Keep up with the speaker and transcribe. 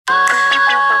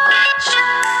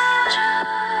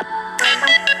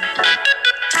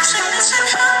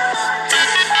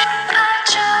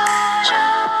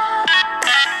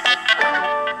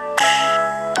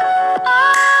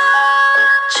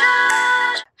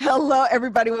Hello,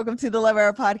 everybody. Welcome to the Love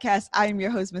Hour podcast. I am your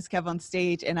host, Miss Kev on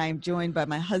Stage, and I am joined by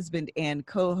my husband and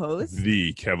co-host,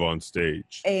 the Kev on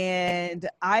Stage. And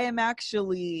I am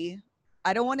actually,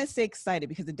 I don't want to say excited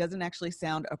because it doesn't actually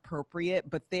sound appropriate,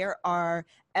 but there are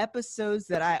episodes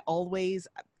that I always,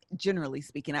 generally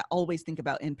speaking, I always think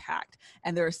about impact.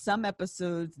 And there are some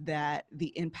episodes that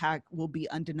the impact will be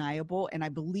undeniable. And I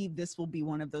believe this will be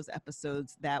one of those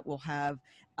episodes that will have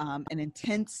an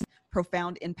intense,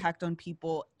 profound impact on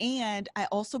people. And I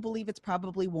also believe it's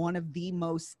probably one of the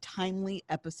most timely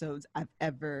episodes I've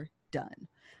ever done.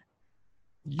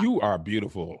 You are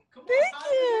beautiful. Thank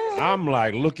you. I'm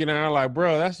like looking at her like,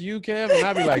 bro, that's you, Kev? And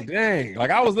I'd be like, dang. Like,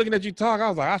 I was looking at you talk. I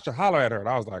was like, I should holler at her. And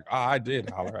I was like, I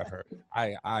did holler at her.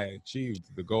 I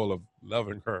achieved the goal of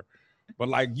loving her. But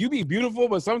like, you be beautiful,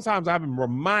 but sometimes I've been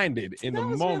reminded in the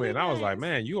moment. Really I was nice. like,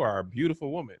 man, you are a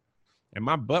beautiful woman. And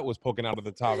my butt was poking out of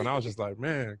the top. And I was just like,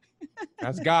 man,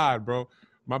 that's God, bro.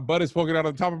 My butt is poking out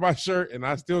of the top of my shirt. And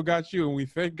I still got you. And we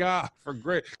thank God for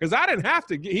great. Because I didn't have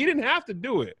to. He didn't have to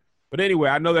do it. But anyway,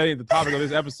 I know that ain't the topic of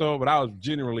this episode, but I was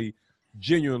genuinely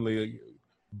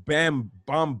bomb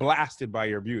blasted by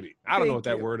your beauty. I don't know what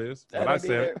that word is, but I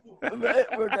said it. But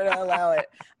we're going to allow it.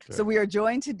 Okay. So we are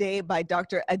joined today by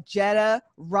Dr. Ajita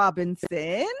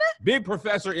Robinson. Big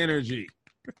professor energy.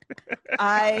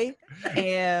 I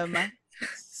am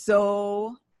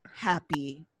so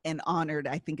happy and honored,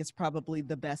 I think is probably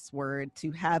the best word,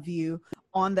 to have you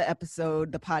on the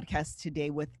episode, the podcast today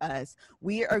with us.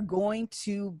 We are going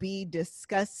to be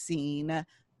discussing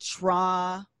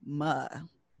trauma.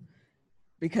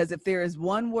 Because if there is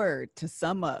one word to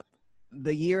sum up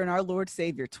the year in our Lord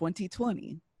Savior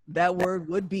 2020, that word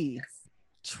would be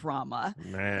trauma.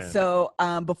 Man. So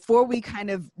before we kind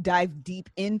of dive deep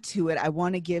into it, I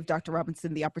want to give Dr.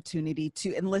 Robinson the opportunity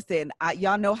to, and listen,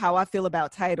 y'all know how I feel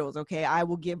about titles, okay? I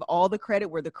will give all the credit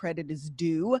where the credit is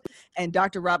due. And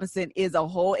Dr. Robinson is a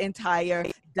whole entire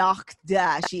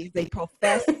doctor. She's a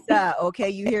professor,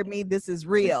 okay? You hear me? This is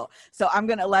real. So I'm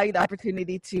going to allow you the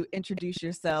opportunity to introduce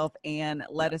yourself and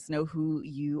let us know who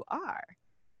you are.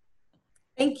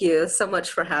 Thank you so much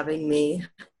for having me.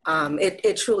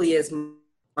 It truly is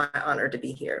my honor to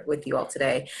be here with you all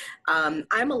today. I'm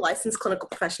a licensed clinical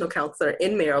professional counselor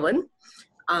in Maryland.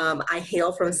 I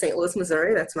hail from St. Louis,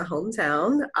 Missouri. That's my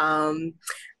hometown.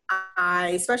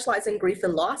 I specialize in grief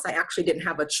and loss. I actually didn't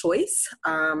have a choice.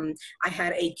 I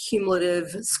had a cumulative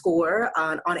score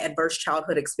on adverse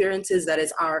childhood experiences. That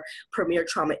is our premier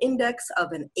trauma index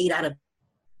of an 8 out of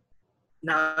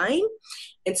 9.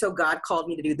 And so God called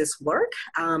me to do this work.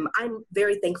 I'm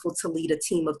very thankful to lead a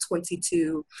team of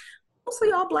 22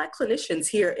 mostly all Black clinicians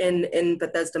here in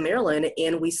Bethesda, Maryland,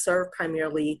 and we serve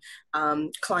primarily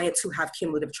clients who have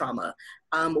cumulative trauma.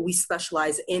 We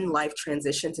specialize in life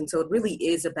transitions, and so it really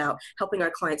is about helping our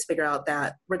clients figure out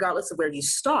that regardless of where you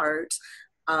start,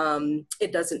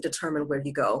 it doesn't determine where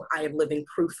you go. I am living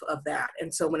proof of that.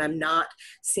 And so when I'm not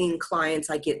seeing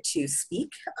clients, I get to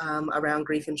speak around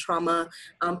grief and trauma,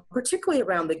 particularly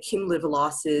around the cumulative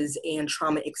losses and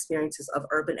trauma experiences of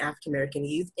urban African American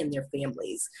youth and their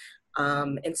families.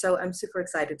 And so I'm super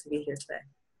excited to be here today.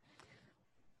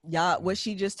 Y'all, what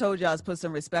she just told y'all is put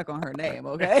some respect on her name,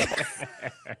 okay?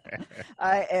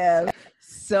 I am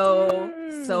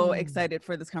so excited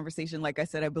for this conversation. Like I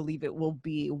said, I believe it will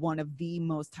be one of the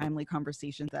most timely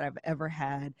conversations that I've ever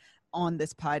had on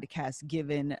this podcast,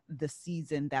 given the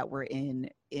season that we're in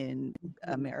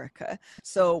America.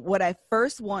 So what I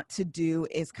first want to do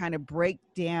is kind of break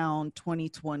down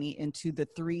 2020 into the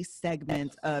 3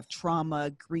 segments of trauma,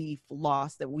 grief,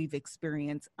 loss that we've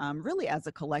experienced really as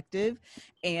a collective.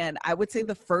 And I would say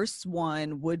the first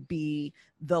one would be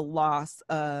the loss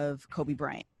of Kobe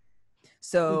Bryant.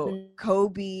 So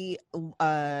Kobe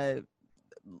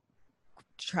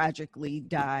tragically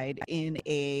died in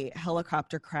a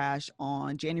helicopter crash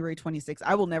on January 26th.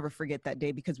 I will never forget that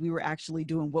day because we were actually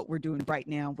doing what we're doing right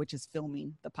now, which is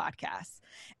filming the podcast.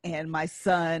 And my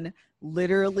son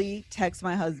literally texted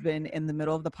my husband in the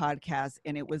middle of the podcast,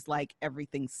 and it was like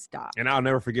everything stopped. And I'll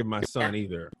never forgive my son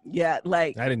either. Yeah,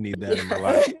 like I didn't need that in my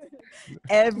life.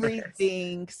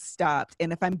 Everything stopped.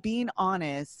 And if I'm being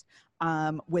honest,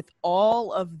 with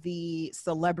all of the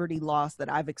celebrity loss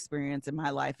that I've experienced in my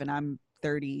life, and I'm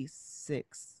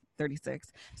 36.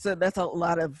 So that's a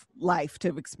lot of life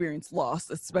to experience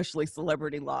loss, especially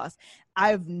celebrity loss.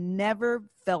 I've never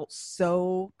felt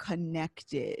so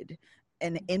connected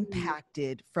and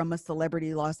impacted from a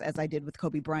celebrity loss as I did with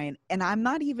Kobe Bryant. And I'm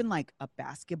not even like a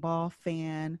basketball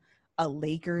fan, a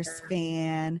Lakers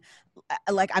fan.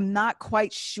 Like, I'm not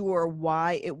quite sure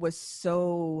why it was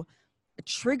so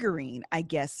triggering, I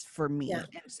guess, for me. Yeah.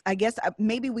 I guess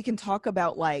maybe we can talk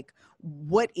about like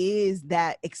what is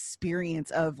that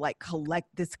experience of like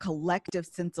this collective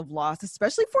sense of loss,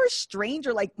 especially for a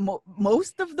stranger. Like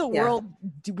most of the world,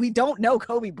 we don't know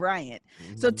Kobe Bryant.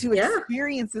 So to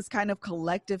experience this kind of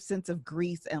collective sense of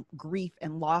grief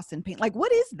and loss and pain, like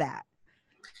what is that?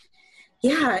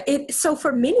 Yeah, so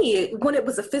for many, when it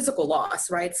was a physical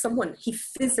loss, right? He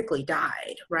physically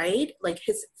died, right? Like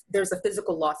there's a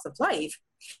physical loss of life.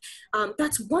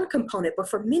 That's one component, but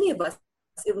for many of us,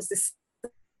 it was this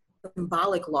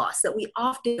symbolic loss that we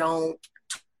often don't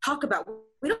talk about.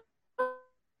 We don't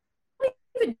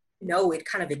even know it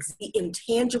kind of the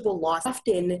intangible loss.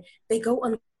 Often they go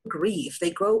ungrieved,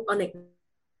 they grow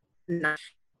unacknowledged.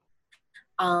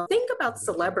 Think about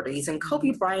celebrities, and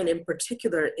Kobe Bryant in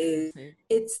particular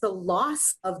it's the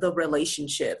loss of the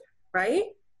relationship, right?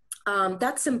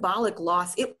 That symbolic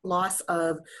loss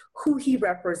of who he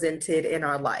represented in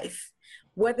our life.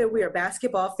 Whether we are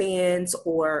basketball fans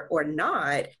or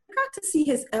not, we got to see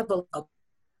his evolution.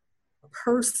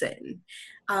 Person.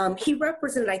 He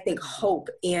represented, I think, hope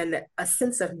and a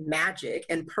sense of magic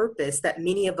and purpose that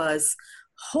many of us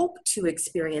hope to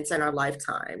experience in our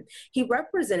lifetime. He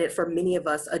represented for many of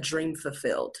us a dream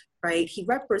fulfilled, right? He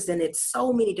represented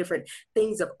so many different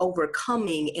things of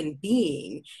overcoming and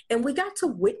being. And we got to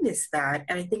witness that,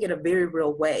 and I think in a very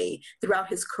real way throughout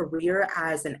his career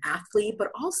as an athlete,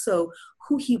 but also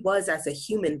who he was as a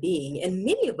human being. And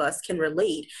many of us can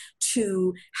relate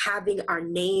to having our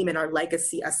name and our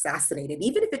legacy assassinated,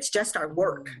 even if it's just our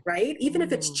work, right? Even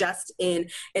if it's just in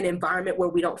an environment where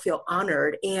we don't feel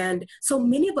honored. And so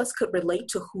many of us could relate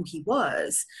to who he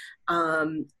was.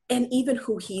 And even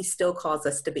who he still calls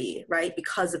us to be, right?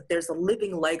 Because there's a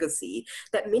living legacy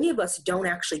that many of us don't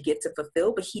actually get to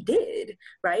fulfill, but he did,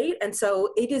 right? And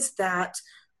so it is that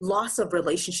loss of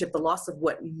relationship, the loss of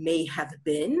what may have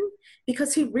been,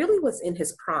 because he really was in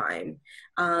his prime.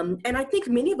 And I think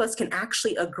many of us can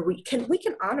actually agree, we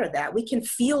can honor that, we can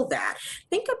feel that.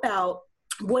 Think about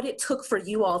what it took for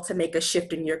you all to make a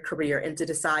shift in your career and to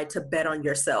decide to bet on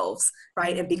yourselves,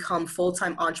 right? And become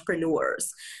full-time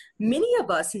entrepreneurs. Many of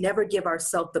us never give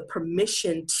ourselves the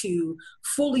permission to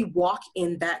fully walk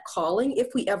in that calling if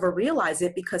we ever realize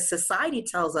it, because society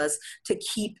tells us to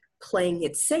keep playing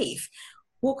it safe.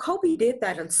 Well, Kobe did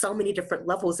that on so many different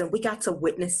levels, and we got to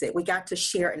witness it. We got to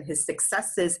share in his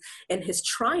successes and his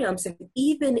triumphs, and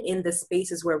even in the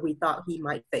spaces where we thought he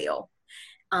might fail.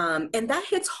 And that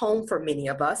hits home for many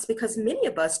of us, because many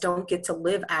of us don't get to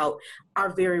live out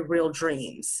our very real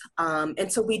dreams.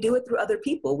 And so we do it through other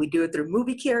people. We do it through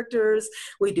movie characters.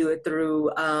 We do it through,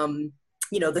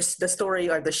 the story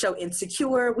or the show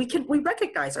Insecure. We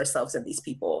recognize ourselves in these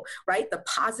people, right? The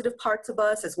positive parts of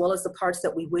us, as well as the parts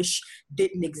that we wish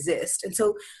didn't exist. And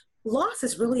so loss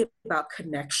is really about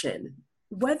connection.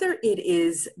 Whether it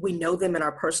is we know them in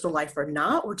our personal life or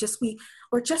not, or just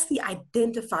the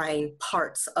identifying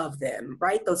parts of them,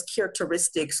 right? Those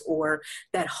characteristics or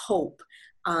that hope.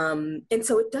 And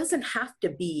so it doesn't have to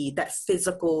be that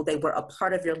physical, they were a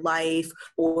part of your life,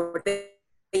 or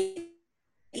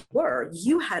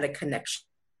you had a connection.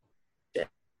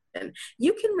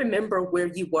 You can remember where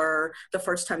you were the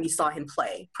first time you saw him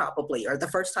play, probably, or the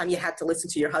first time you had to listen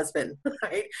to your husband,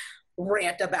 right?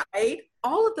 Rant about, right?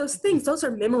 All of those things, those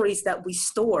are memories that we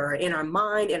store in our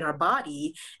mind, in our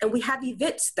body, and we have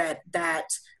events that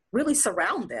really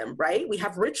surround them, right? We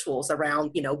have rituals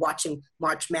around, watching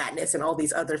March Madness and all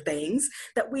these other things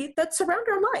that surround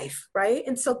our life, right?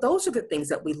 And so those are the things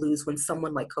that we lose when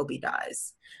someone like Kobe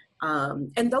dies.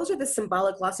 And those are the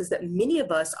symbolic losses that many of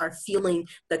us are feeling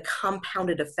the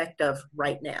compounded effect of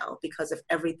right now because of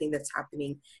everything that's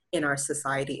happening in our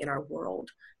society, in our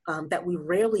world, that we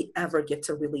rarely ever get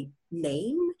to really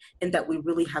name, and that we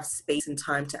really have space and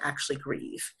time to actually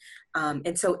grieve.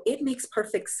 And so it makes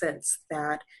perfect sense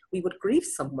that we would grieve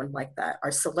someone like that.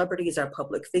 Our celebrities, our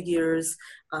public figures,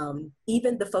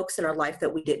 even the folks in our life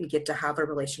that we didn't get to have a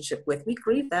relationship with, we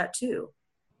grieve that too.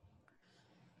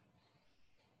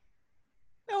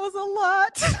 That was a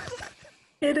lot.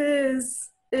 It is.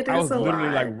 I was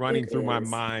literally like running through my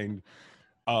mind.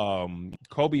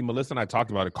 Kobe, Melissa and I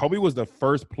talked about it. Kobe was the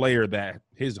first player that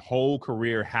his whole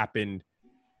career happened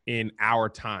in our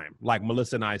time, like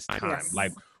Melissa and I's time. Yes.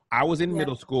 Like I was in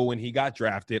middle school when he got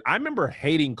drafted. I remember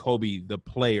hating Kobe, the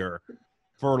player,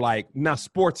 for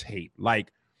sports hate.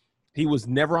 Like he was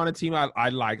never on a team I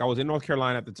like. I was in North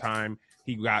Carolina at the time.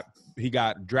 He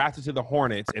got drafted to the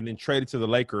Hornets and then traded to the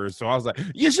Lakers. So I was like,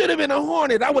 you should have been a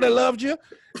Hornet. I would have loved you.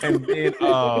 And then,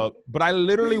 but I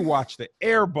literally watched the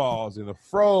air balls and the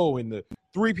fro and the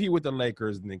three-peat with the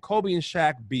Lakers, and then Kobe and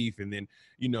Shaq beef, and then,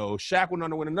 you know, Shaq went on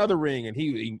to win another ring, and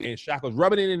and Shaq was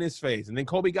rubbing it in his face, and then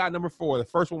Kobe got number 4, the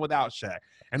first one without Shaq,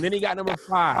 and then he got number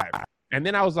 5, and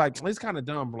then I was like, it's kind of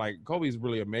dumb. Like, Kobe's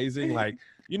really amazing. Like,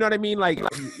 you know what I mean? Like,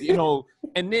 you know,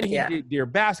 and then he did Dear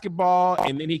Basketball,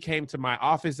 and then he came to my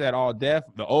office at All Def,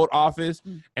 the old office,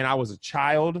 and I was a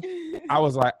child. I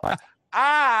was like,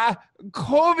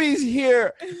 Kobe's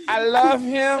here. I love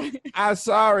him. I'm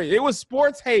sorry. It was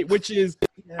sports hate, which is,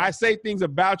 I say things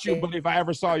about you, but if I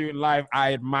ever saw you in life,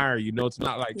 I admire you. No, it's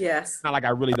not like, it's not like I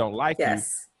really don't like you.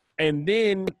 And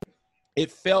then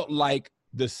it felt like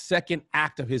the second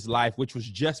act of his life, which was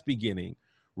just beginning,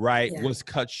 right, was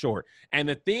cut short. And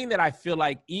the thing that I feel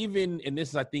like, even, and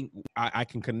this is, I think I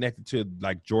can connect it to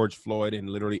like George Floyd and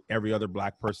literally every other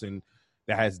Black person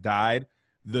that has died.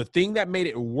 The thing that made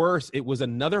it worse, it was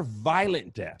another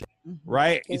violent death,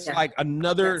 right? It's like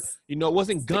another, you know, it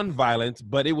wasn't gun violence,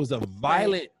 but it was a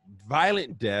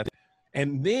violent death.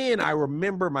 And then I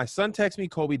remember my son texted me,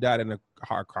 Kobe died in a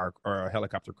car or a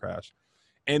helicopter crash.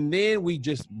 And then me,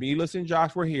 and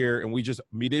Josh were here, and we just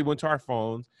immediately went to our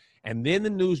phones. And then the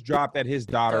news dropped that his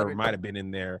daughter might have been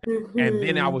in there. And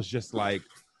then I was just like,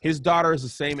 his daughter is the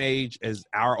same age as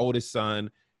our oldest son.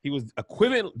 He was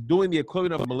doing the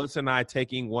equivalent of Melissa and I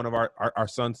taking one of our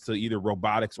sons to either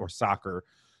robotics or soccer.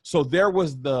 So there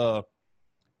was the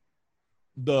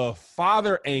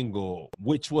father angle,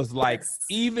 which was like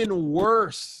even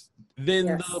worse than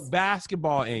the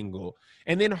basketball angle.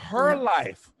 And then her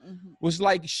life was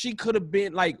like, she could have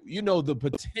been like, you know, the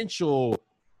potential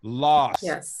loss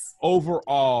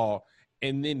overall.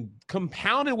 And then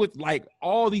compounded with like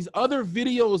all these other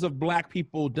videos of Black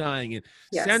people dying. And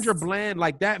Sandra Bland,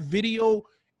 like that video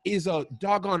is a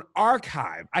doggone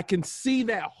archive. I can see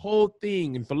that whole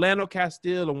thing. And Philando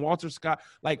Castile and Walter Scott,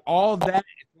 like all that,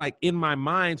 like in my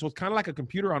mind. So it's kind of like a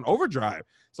computer on overdrive.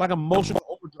 It's like emotional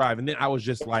overdrive. And then I was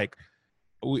just like,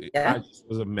 I just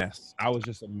was a mess. I was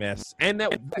just a mess. And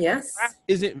that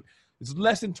it's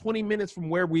less than 20 minutes from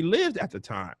where we lived at the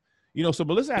time. You know, so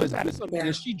Melissa had something,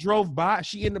 and she drove by.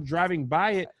 She ended up driving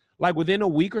by it like within a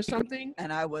week or something.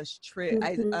 And I was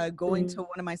going to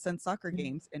one of my son's soccer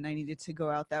games, and I needed to go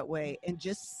out that way. And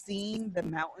just seeing the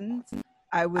mountains,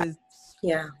 I was,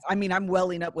 I mean, I'm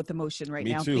welling up with emotion right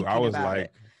now. Me too. I was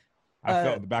like, I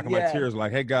felt the back of my tears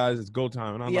like, hey guys, it's go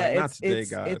time. And I'm like, not today,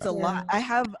 guys. It's a lot. I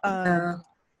have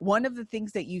one of the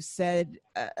things that you said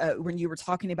when you were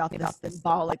talking about the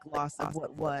symbolic loss of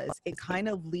what was, it kind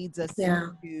of leads us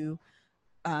into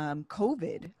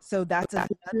COVID. So that's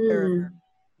another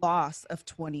loss of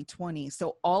 2020.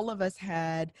 So all of us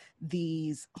had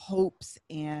these hopes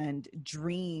and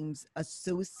dreams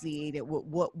associated with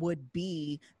what would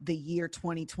be the year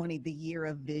 2020, the year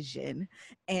of vision.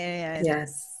 And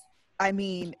I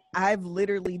mean, I've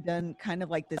literally done kind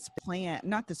of like this plan,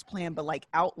 not this plan, but like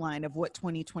outline of what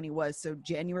 2020 was. So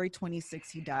January 26th,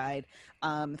 he died.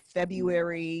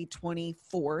 February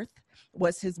 24th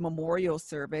was his memorial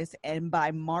service. And by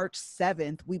March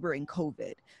 7th, we were in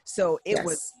COVID. So it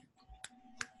was.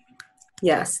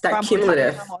 Yes, that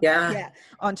cumulative.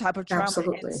 On top of trauma.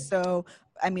 Absolutely. And so,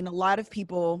 I mean, a lot of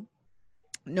people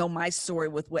know my story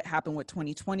with what happened with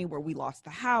 2020, where we lost the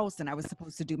house, and I was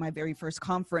supposed to do my very first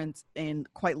conference in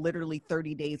quite literally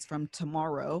 30 days from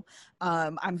tomorrow.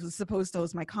 I'm supposed to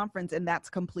host my conference, and that's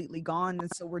completely gone. And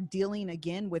so we're dealing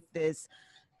again with this,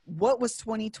 what was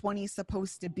 2020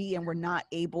 supposed to be, and we're not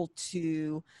able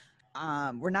to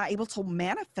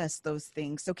manifest those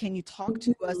things. So can you talk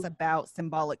to us about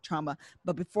symbolic trauma?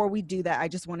 But before we do that, I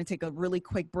just want to take a really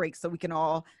quick break so we can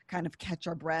all kind of catch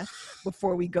our breath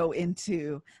before we go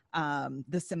into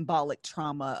the symbolic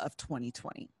trauma of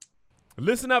 2020.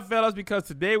 Listen up, fellas, because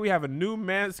today we have a new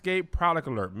Manscaped product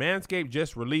alert. Manscaped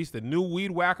just released the new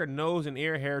Weed Whacker nose and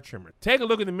ear hair trimmer. Take a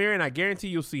look in the mirror, and I guarantee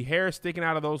you'll see hair sticking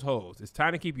out of those holes. It's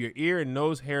time to keep your ear and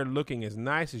nose hair looking as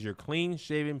nice as your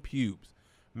clean-shaven pubes.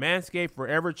 Manscaped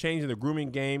forever changing the grooming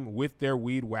game with their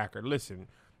Weed Whacker. Listen,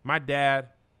 my dad,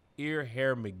 Ear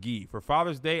Hair McGee. For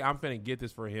Father's Day, I'm finna get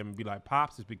this for him and be like,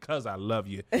 Pops, it's because I love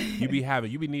you. You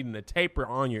be needing a taper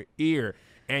on your ear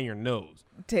and your nose.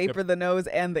 Taper the nose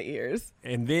and the ears.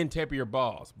 And then taper your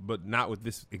balls, but not with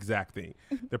this exact thing.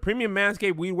 The premium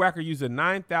Manscaped Weed Whacker uses a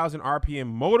 9,000 RPM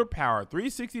motor power,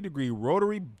 360-degree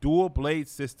rotary dual blade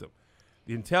system.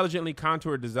 The intelligently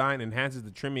contoured design enhances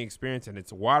the trimming experience, and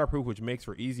it's waterproof, which makes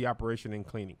for easy operation and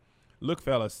cleaning. Look,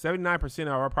 fellas, 79% of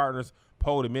our partners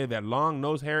polled admit that long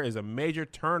nose hair is a major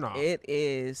turnoff. It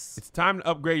is. It's time to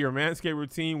upgrade your Manscaped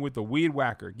routine with the Weed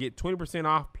Whacker. Get 20%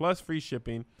 off plus free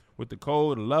shipping with the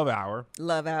code LOVEHOUR.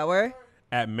 LOVEHOUR.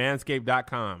 At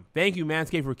manscaped.com. Thank you,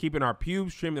 Manscaped, for keeping our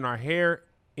pubes trimmed and our hair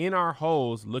in our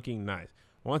holes looking nice.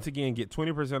 Once again, get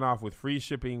 20% off with free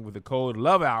shipping with the code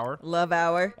LOVEHOUR. Love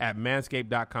Hour. At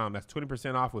manscaped.com. That's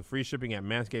 20% off with free shipping at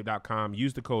manscaped.com.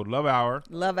 Use the code LOVEHOUR.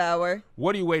 Love Hour.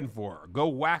 What are you waiting for? Go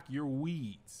whack your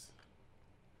weeds.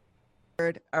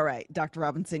 All right, Dr.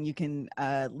 Robinson, you can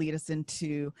lead us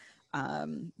into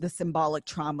the symbolic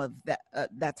trauma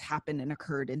that's happened and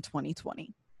occurred in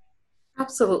 2020.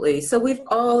 Absolutely. So we've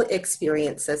all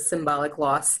experienced a symbolic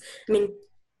loss. I mean,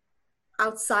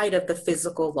 outside of the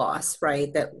physical loss,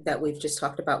 right, that we've just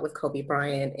talked about with Kobe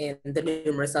Bryant and the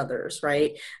numerous others,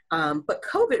 right? But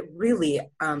COVID really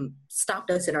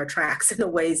stopped us in our tracks in the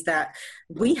ways that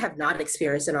we have not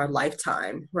experienced in our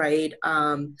lifetime, right?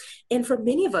 And for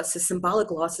many of us, the symbolic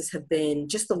losses have been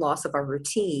just the loss of our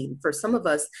routine. For some of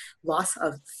us, loss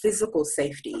of physical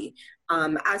safety.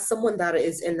 As someone that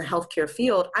is in the healthcare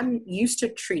field, I'm used to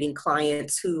treating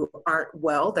clients who aren't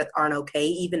well, that aren't okay,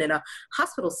 even in a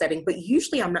hospital setting, but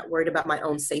usually I'm not worried about my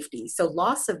own safety. So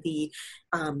loss of the,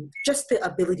 just the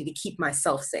ability to keep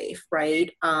myself safe, right?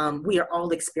 We are all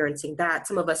experiencing that.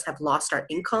 Some of us have lost our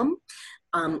income.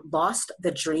 Lost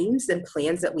the dreams and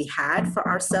plans that we had for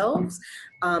ourselves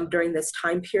during this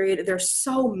time period. There's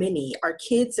so many. Our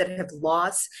kids that have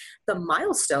lost the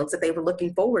milestones that they were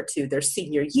looking forward to, their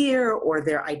senior year, or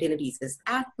their identities as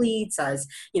athletes, as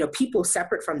people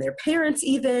separate from their parents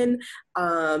even.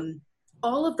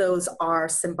 All of those are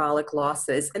symbolic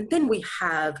losses. And then we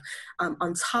have,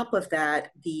 on top of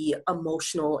that, the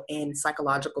emotional and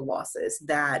psychological losses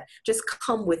that just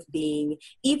come with being,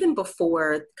 even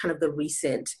before kind of the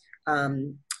recent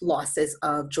losses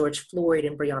of George Floyd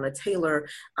and Breonna Taylor,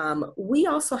 we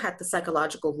also had the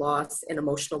psychological loss and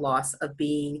emotional loss of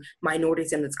being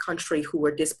minorities in this country who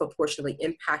were disproportionately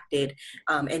impacted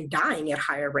and dying at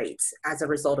higher rates as a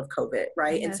result of COVID,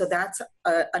 right? Yes. And so that's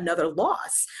another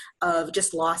loss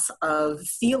of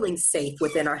feeling safe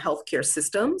within our healthcare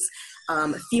systems,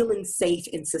 feeling safe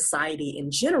in society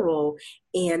in general,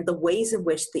 and the ways in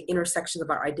which the intersections of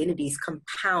our identities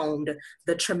compound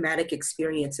the traumatic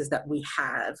experiences that we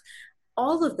have.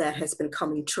 All of that has been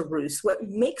coming to roost. What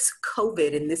makes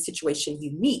COVID in this situation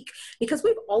unique, because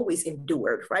we've always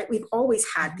endured, right? We've always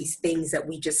had these things that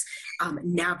we just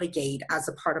navigate as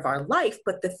a part of our life.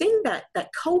 But the thing that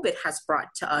COVID has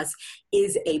brought to us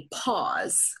is a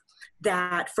pause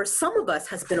that for some of us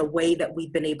has been a way that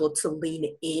we've been able to lean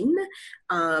in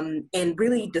and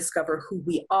really discover who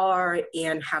we are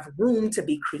and have room to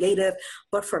be creative.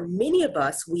 But for many of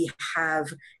us,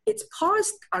 it's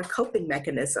paused our coping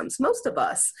mechanisms. Most of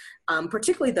us,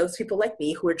 particularly those people like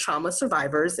me who are trauma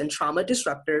survivors and trauma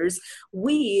disruptors,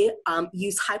 we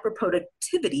use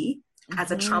hyperproductivity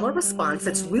as a trauma response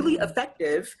that's really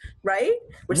effective, right?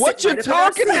 What you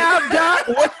talking about, Doc?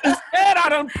 What you said? I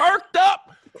done perked up.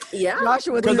 Yeah,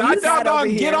 because I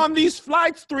doggone get on these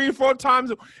flights 3 or 4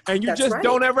 times, and you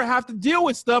don't ever have to deal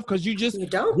with stuff because you just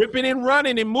ripping and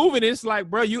running and moving. It's like,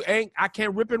 bro, I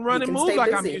can't rip and run and move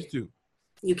like I'm used to.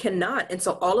 You cannot. And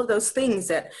so all of those things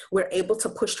that we're able to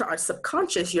push to our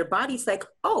subconscious, your body's like,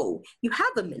 oh, you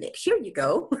have a minute. Here you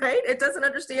go, right? It doesn't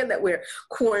understand that we're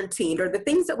quarantined, or the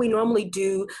things that we normally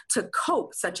do to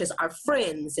cope, such as our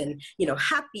friends and,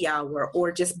 happy hour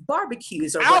or just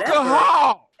barbecues or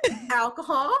alcohol.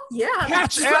 Alcohol, yeah.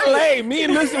 Catch LA. Me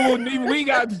and Listen, we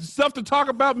got stuff to talk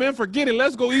about, man. Forget it.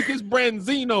 Let's go eat this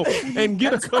Branzino and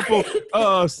get a couple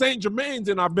St. Germains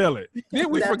in our belly.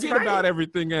 Then we forget about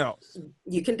everything else.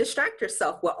 You can distract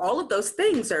yourself. Well, all of those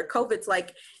things are COVID's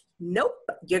like, nope,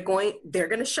 they're going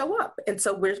to show up. And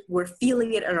so we're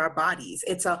feeling it in our bodies.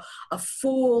 It's a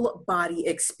full body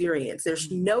experience.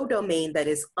 There's no domain that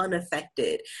is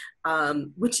unaffected,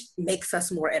 which makes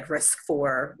us more at risk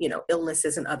for,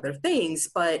 illnesses and other things.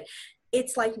 But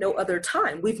it's like no other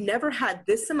time. We've never had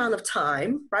this amount of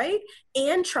time, right?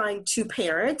 And trying to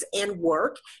parent and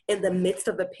work in the midst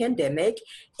of the pandemic,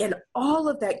 and all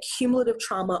of that cumulative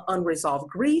trauma, unresolved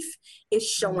grief is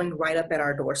showing right up at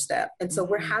our doorstep. And so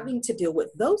we're having to deal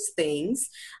with those things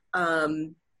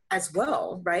as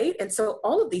well, right? And so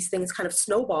all of these things kind of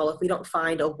snowball if we don't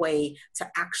find a way to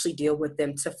actually deal with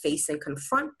them, to face and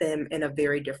confront them in a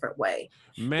very different way.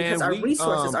 Man, because our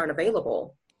resources aren't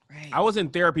available. Right. I was in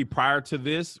therapy prior to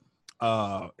this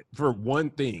for one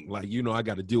thing. I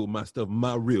got to deal with my stuff,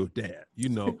 my real dad,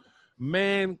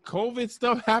 Man, COVID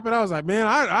stuff happened. I was like, man,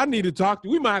 I need to talk to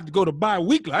you. We might have to go to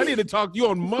bi-weekly. I need to talk to you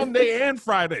on Monday and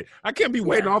Friday. I can't be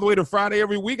waiting all the way to Friday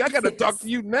every week. I got to talk to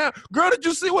you now. Girl, did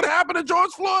you see what happened to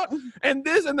George Floyd? And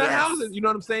this and the houses, you know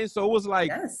what I'm saying? So it was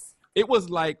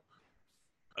like,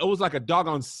 like a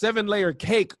doggone 7-layer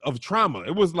cake of trauma.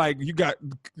 It was like you got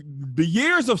the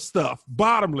years of stuff,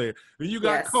 bottom layer. Then you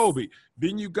got Kobe.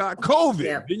 Then you got COVID.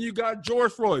 Yep. Then you got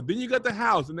George Floyd. Then you got the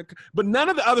house. But none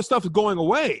of the other stuff is going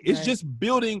away. It's just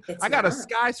building. I got a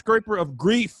skyscraper of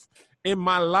grief in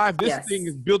my life. This thing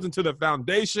is built into the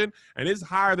foundation, and it's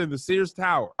higher than the Sears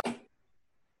Tower.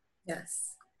 Yes.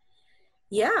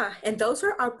 Yeah, and those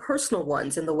are our personal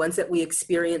ones and the ones that we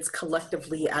experience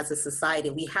collectively as a society.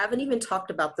 We haven't even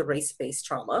talked about the race-based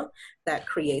trauma that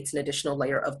creates an additional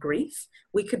layer of grief.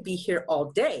 We could be here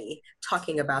all day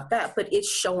talking about that, but it's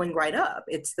showing right up.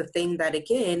 It's the thing that,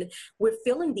 again, we're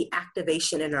feeling the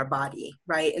activation in our body,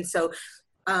 right? And so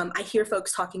I hear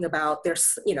folks talking about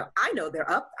I know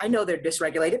they're up. I know they're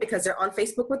dysregulated because they're on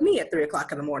Facebook with me at 3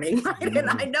 o'clock in the morning, right? And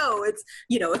I know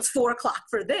it's 4 o'clock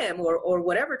for them or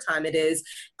whatever time it is,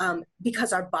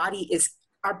 because our body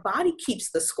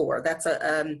keeps the score. That's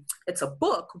it's a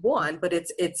book, one, but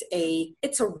it's a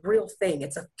real thing.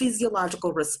 It's a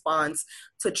physiological response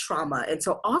to trauma. And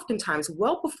so oftentimes,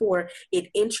 well before it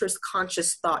enters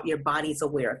conscious thought, your body's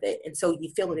aware of it. And so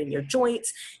you feel it in your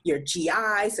joints, your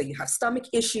GI, so you have stomach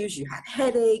issues, you have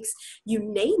headaches, you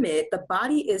name it, the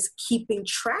body is keeping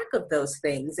track of those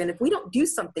things. And if we don't do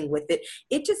something with it,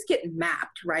 it just gets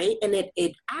mapped, right? And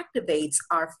it activates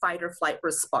our fight or flight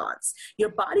response. Your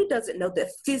body doesn't know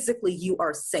that physically you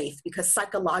are safe because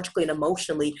psychologically and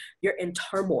emotionally you're in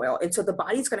turmoil. And so the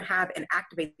body's going to have and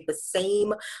activate the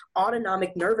same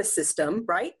autonomic nervous system,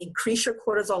 right? Increase your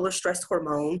cortisol or stress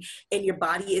hormone, and your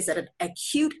body is at an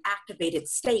acute activated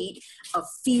state of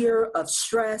fear, of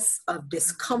stress, of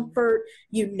discomfort,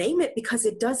 you name it, because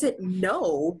it doesn't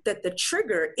know that the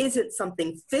trigger isn't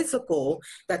something physical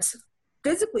that's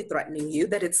physically threatening you,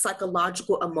 that it's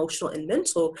psychological, emotional, and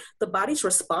mental. The body's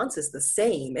response is the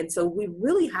same. And so we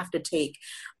really have to take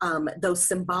those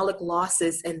symbolic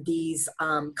losses and these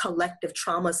collective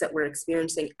traumas that we're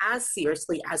experiencing as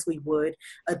seriously as we would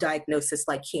a diagnosis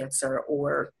like cancer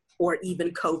or even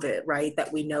COVID, right?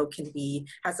 That we know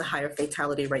has a higher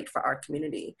fatality rate for our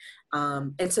community.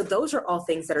 And so those are all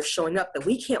things that are showing up that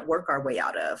we can't work our way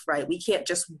out of, right? We can't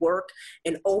just work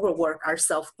and overwork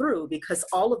ourselves through, because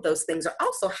all of those things are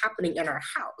also happening in our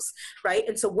house, right?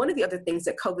 And so one of the other things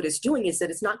that COVID is doing is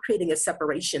that it's not creating a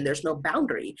separation. There's no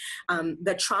boundary.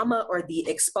 The trauma or the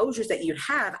exposures that you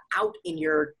have out in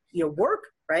your work,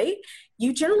 right?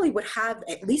 You generally would have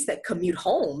at least that commute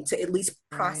home to at least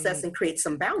process and create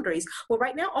some boundaries. Well,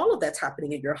 right now, all of that's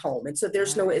happening in your home. And so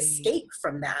there's no escape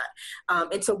from that.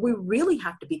 And so we really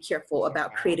have to be careful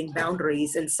about creating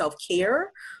boundaries and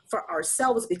self-care for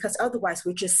ourselves, because otherwise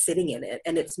we're just sitting in it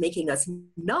and it's making us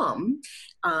numb,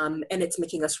 and it's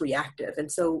making us reactive.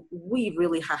 And so we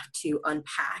really have to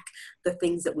unpack the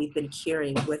things that we've been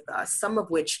carrying with us, some of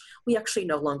which we actually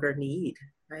no longer need.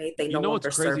 Right? They no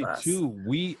longer serve us. Too.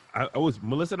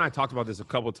 Melissa and I talked about this a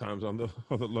couple of times on the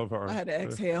Love Heart. I had to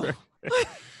exhale.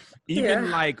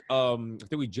 Even I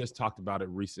think we just talked about it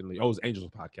recently. It was Angel's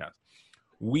podcast.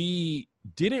 We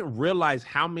didn't realize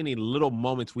how many little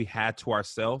moments we had to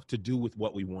ourselves to do with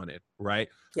what we wanted, right?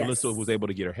 Yes. Melissa was able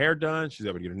to get her hair done. She's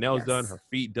able to get her nails done, her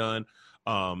feet done.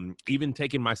 Even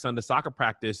taking my son to soccer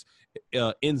practice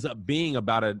ends up being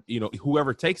about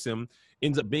whoever takes him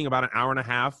ends up being about an hour and a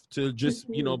half to just,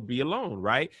 be alone.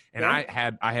 Right. And I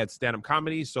had stand-up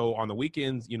comedy. So on the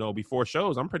weekends, before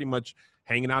shows, I'm pretty much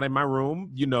hanging out in my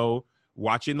room,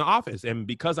 watching The Office. And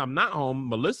because I'm not home,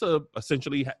 Melissa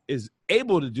essentially is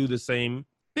able to do the same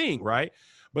thing. Right.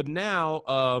 But now,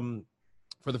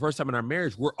 for the first time in our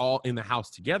marriage, we're all in the house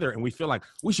together and we feel like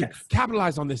we should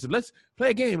capitalize on this and let's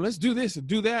play a game. Let's do this and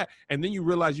do that. And then you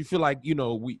realize you feel like,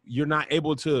 you're not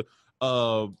able to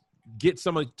get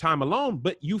some time alone,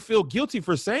 but you feel guilty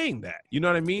for saying that. You know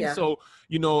what I mean? Yeah. So,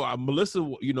 Melissa,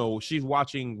 she's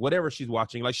watching whatever she's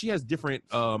watching. Like she has different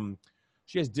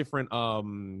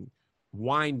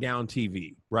wind down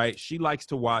TV, right? She likes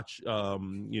to watch,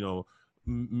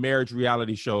 marriage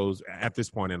reality shows at this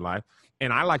point in life.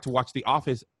 And I like to watch The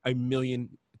Office a million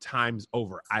times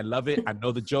over. I love it. I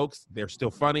know the jokes. They're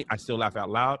still funny. I still laugh out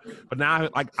loud. But now,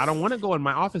 I don't want to go in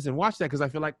my office and watch that because I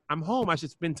feel like I'm home. I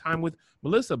should spend time with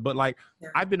Melissa. But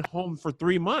I've been home for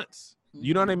 3 months.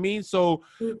 You know what I mean? So,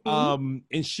 and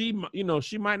she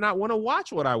might not want to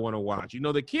watch what I want to watch.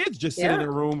 The kids just sit in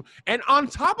a room. And on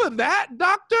top of that,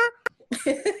 doctor,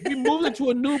 we moved into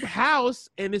a new house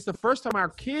and it's the first time our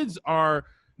kids are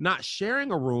not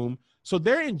sharing a room. So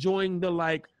they're enjoying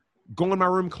the go in my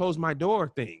room, close my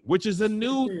door thing, which is a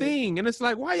new thing. And it's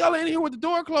like, why y'all in here with the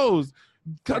door closed?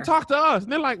 Talk to us.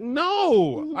 And they're like,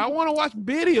 no, I want to watch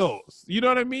videos. You know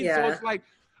what I mean? So it's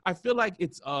I feel like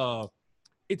it's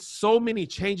so many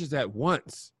changes at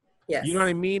once Yes. You know what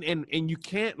I mean? And you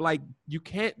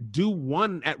can't do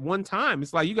one at one time.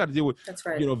 It's like you got to deal with, That's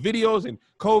right. videos and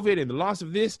COVID and the loss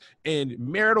of this and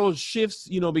marital shifts,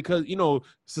 because,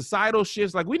 societal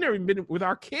shifts. Like we never even been with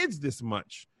our kids this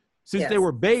much since they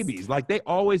were babies. Like they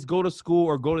always go to school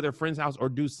or go to their friend's house or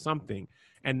do something.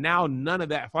 And now none of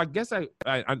that. I guess I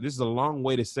this is a long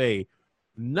way to say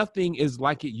nothing is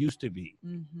like it used to be.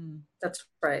 Mm-hmm. That's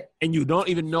right. And you don't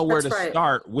even know where That's to right.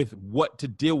 start with what to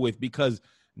deal with because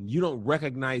you don't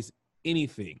recognize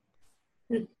anything.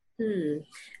 Mm-hmm.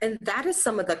 And that is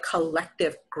some of the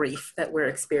collective grief that we're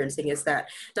experiencing, is that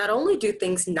not only do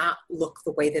things not look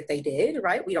the way that they did,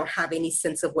 right? We don't have any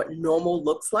sense of what normal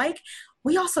looks like.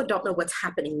 We also don't know what's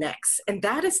happening next. And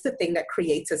that is the thing that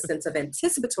creates a sense of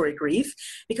anticipatory grief,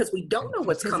 because we don't know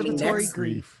what's coming next.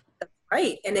 Grief.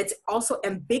 Right. And it's also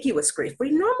ambiguous grief.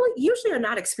 We usually are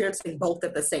not experiencing both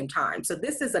at the same time. So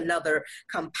this is another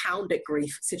compounded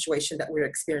grief situation that we're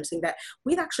experiencing that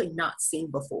we've actually not seen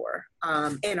before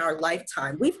in our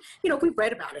lifetime. We've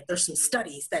read about it. There's some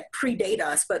studies that predate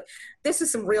us, but this is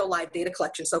some real life data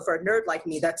collection. So for a nerd like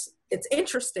me, it's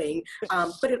interesting,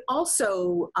 but it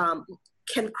also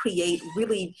can create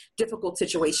really difficult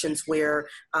situations where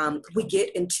we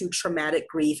get into traumatic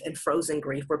grief and frozen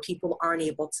grief, where people aren't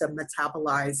able to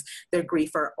metabolize their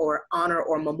grief or honor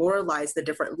or memorialize the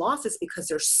different losses because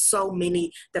there's so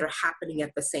many that are happening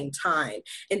at the same time.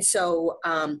 And so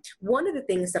one of the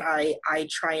things that I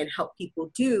try and help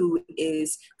people do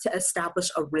is to establish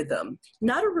a rhythm,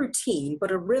 not a routine,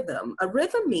 but a rhythm. A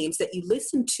rhythm means that you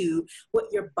listen to what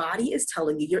your body is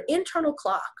telling you, your internal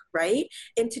clock, right?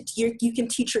 And you can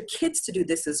teach your kids to do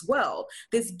this as well.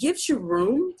 This gives you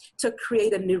room to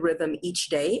create a new rhythm each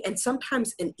day, and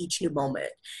sometimes in each new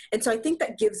moment. And so I think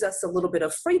that gives us a little bit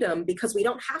of freedom, because we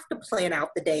don't have to plan out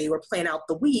the day or plan out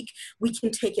the week. We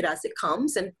can take it as it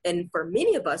comes. And for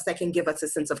many of us, that can give us a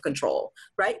sense of control,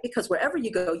 right? Because wherever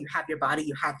you go, you have your body,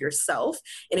 you have yourself.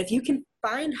 And if you can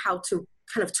find how to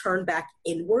kind of turn back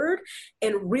inward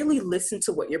and really listen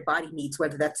to what your body needs,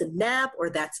 whether that's a nap or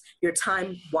that's your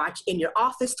time in your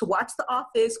office to watch The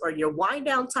Office, or your wind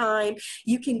down time,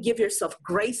 you can give yourself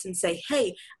grace and say,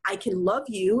 hey, I can love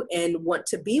you and want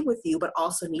to be with you, but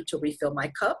also need to refill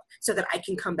my cup so that I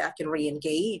can come back and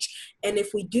re-engage. And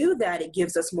if we do that, it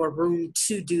gives us more room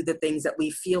to do the things that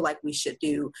we feel like we should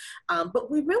do.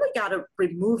 But we really got to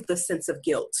remove the sense of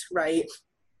guilt, right?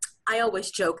 I always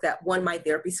joke that, one, my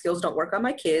therapy skills don't work on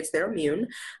my kids. They're immune.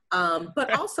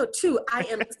 But also, two, I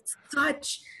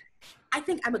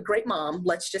think I'm a great mom.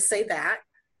 Let's just say that.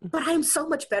 But I am so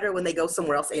much better when they go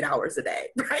somewhere else 8 hours a day,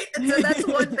 right? And so that's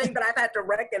one thing that I've had to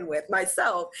reckon with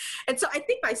myself. And so I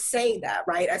think by saying that,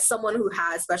 right, as someone who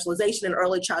has specialization in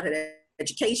early childhood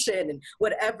education and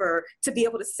whatever, to be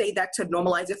able to say that, to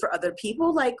normalize it for other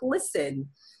people, like, listen,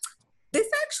 this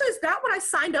actually is not what I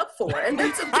signed up for. And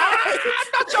that's okay. I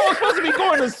thought y'all were supposed to be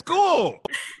going to school.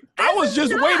 I was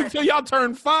just waiting till y'all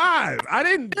turned 5. I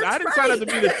didn't sign up to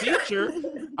be the teacher.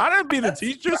 I didn't be the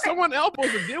teacher. Someone else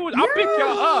supposed to deal with it. I'll pick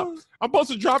y'all up. I'm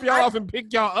supposed to drop y'all off and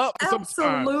pick y'all up sometimes.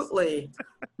 Absolutely.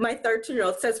 My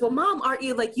 13-year-old says, well, Mom, aren't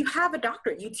you, like, you have a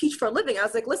doctorate, you teach for a living. I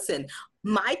was like, listen,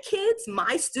 my kids,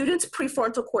 my students,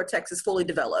 prefrontal cortex is fully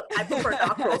developed. I prefer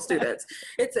doctoral students.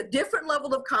 It's a different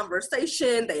level of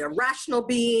conversation. They are rational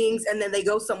beings, and then they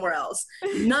go somewhere else.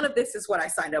 None of this is what I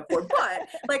signed up for. But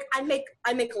like, I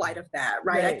make light of that,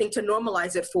 right? I think to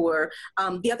normalize it for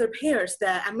the other parents,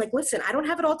 that I'm like, listen, I don't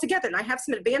have it all together, and I have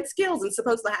some advanced skills and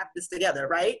supposed to have this together,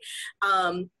 right?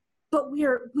 But we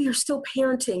are still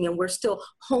parenting, and we're still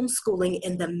homeschooling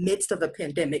in the midst of a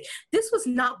pandemic. This was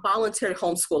not voluntary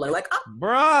homeschooling. Like, bro,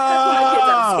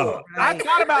 right? I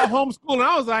thought about homeschooling.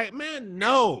 I was like, man,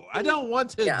 no, I don't want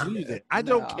to do it. I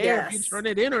don't care if you turn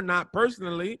it in or not.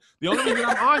 Personally, the only reason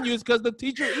I'm on you is because the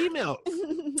teacher emailed.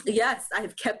 Yes, I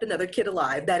have kept another kid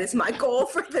alive. That is my goal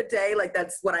for the day. Like,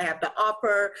 that's what I have to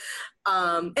offer.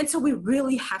 And so we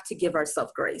really have to give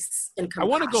ourselves grace and compassion. I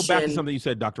want to go back to something you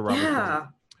said, Dr. Robinson. Yeah.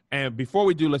 And before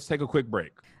we do, let's take a quick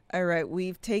break. All right,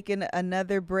 we've taken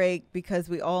another break because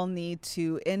we all need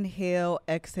to inhale,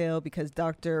 exhale, because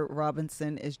Dr.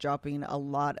 Robinson is dropping a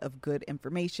lot of good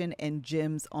information and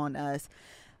gems on us.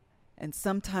 And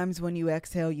sometimes when you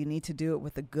exhale, you need to do it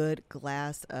with a good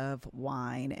glass of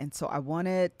wine. And so I want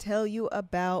to tell you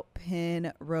about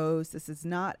Penrose. This is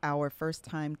not our first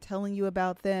time telling you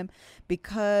about them,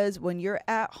 because when you're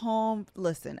at home,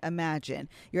 listen, imagine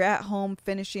you're at home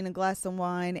finishing a glass of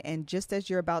wine, and just as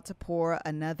you're about to pour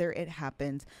another, it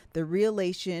happens. The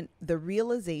realization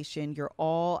you're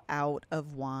all out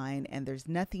of wine and there's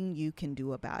nothing you can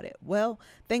do about it. Well,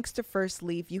 thanks to First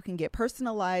Leaf, you can get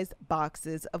personalized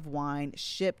boxes of wine wine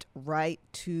shipped right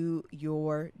to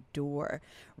your door.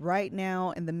 Right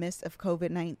now, in the midst of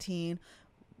COVID-19,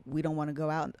 we don't want to go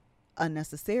out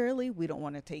unnecessarily. We don't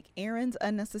want to take errands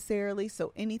unnecessarily.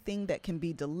 So anything that can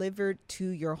be delivered to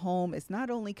your home is not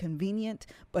only convenient,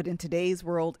 but in today's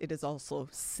world, it is also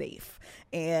safe.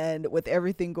 And with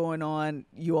everything going on,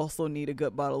 you also need a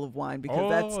good bottle of wine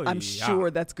because I'm sure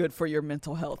that's good for your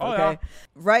mental health. Okay.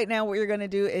 Right now, what you're going to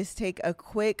do is take a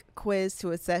quick quiz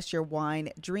to assess your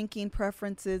wine drinking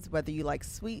preferences, whether you like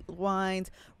sweet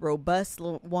wines, robust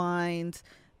wines.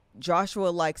 Joshua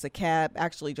likes a cab.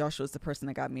 Actually, Joshua's the person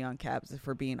that got me on cabs, if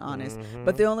we're being honest.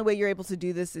 But the only way you're able to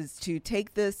do this is to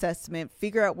take the assessment,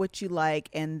 figure out what you like,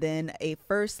 and then a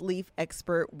First Leaf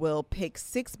expert will pick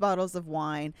 6 bottles of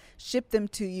wine, ship them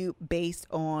to you based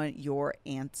on your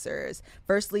answers.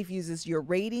 First Leaf uses your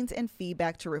ratings and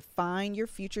feedback to refine your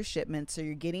future shipments, so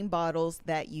you're getting bottles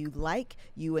that you like,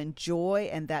 you enjoy,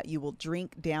 and that you will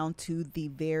drink down to the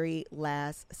very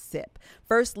last sip.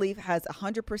 First Leaf has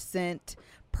 100%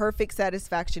 perfect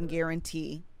satisfaction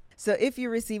guarantee. So if you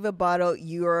receive a bottle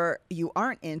you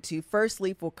aren't into, First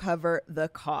Leaf will cover the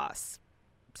cost.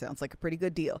 Sounds like a pretty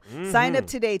good deal. Sign up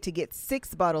today to get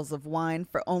 6 bottles of wine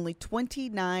for only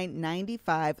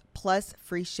 $29.95 plus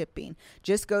free shipping.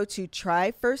 Just go to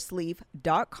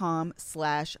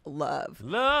tryfirstleaf.com/love.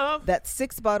 Love. That's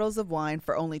 6 bottles of wine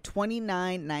for only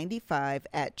 $29.95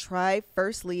 at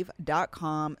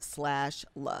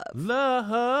tryfirstleaf.com/love.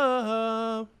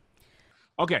 Love.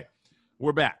 Okay,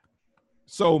 we're back.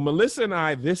 So Melissa and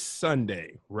I this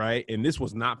Sunday, right? And this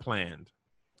was not planned.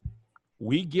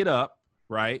 We get up,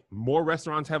 right? More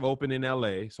restaurants have opened in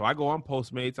LA. So I go on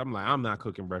Postmates. I'm like, I'm not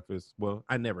cooking breakfast. Well,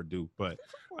 I never do, but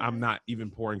I'm not even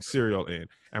pouring cereal in.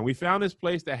 And we found this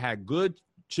place that had good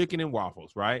chicken and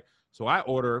waffles, right? So I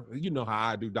order, you know how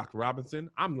I do, Dr.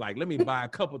 Robinson. I'm like, let me buy a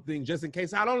couple things just in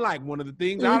case I don't like one of the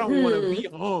things. I don't want to be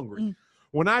hungry.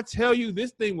 When I tell you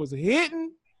this thing was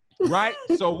hitting, right?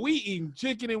 So we eating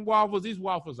chicken and waffles. These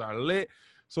waffles are lit.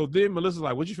 So then Melissa's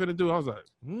like, what you finna do? I was like,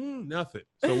 nothing.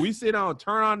 So we sit down,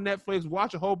 turn on Netflix,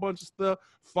 watch a whole bunch of stuff,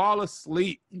 fall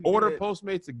asleep, order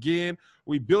Postmates again.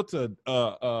 We built a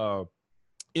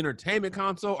entertainment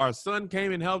console. Our son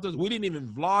came and helped us. We didn't even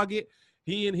vlog it.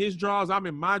 He in his drawers, I'm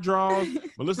in my drawers.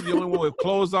 Melissa's the only one with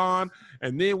clothes on.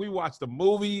 And then we watched the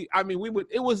movie. I mean,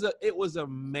 it was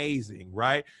amazing,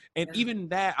 right? And even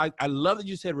that, I love that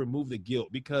you said remove the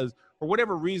guilt, because for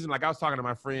whatever reason, like I was talking to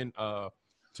my friend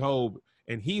Tobe,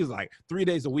 and he's like, 3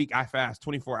 days a week I fast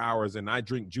 24 hours and I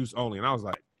drink juice only. And I was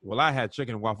like, well, I had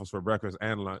chicken and waffles for breakfast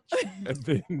and lunch. And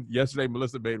then yesterday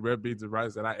Melissa made red beans and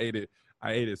rice, and I ate it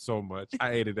so much.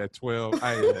 I ate it at 12.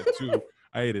 I ate it at 2.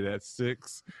 I ate it at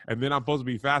 6, and then I'm supposed to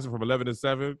be fasting from 11 to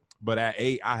 7. But at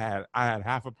 8, I had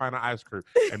half a pint of ice cream,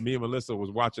 and me and Melissa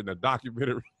was watching a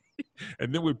documentary.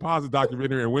 And then we paused the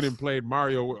documentary and went and played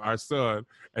Mario with our son,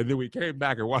 and then we came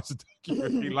back and watched the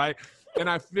documentary. And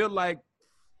I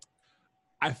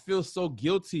feel so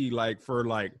guilty, for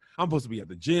I'm supposed to be at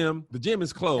the gym. The gym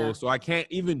is closed, so I can't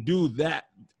even do that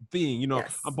thing.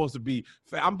 Yes. I'm supposed to be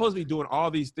doing all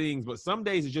these things, but some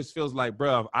days it just feels like,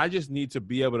 bro, I just need to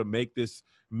be able to make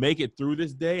it through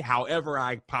this day however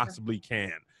I possibly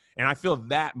can. And I feel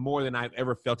that more than I've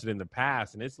ever felt it in the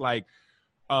past. And it's like,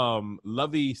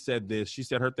 Lovey said this. She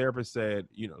said, her therapist said,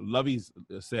 Lovey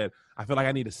said, I feel like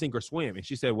I need to sink or swim. And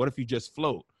she said, what if you just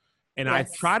float? And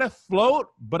yes. I try to float,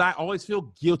 but I always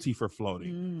feel guilty for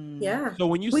floating. Yeah. So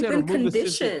when you we've said been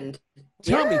conditioned.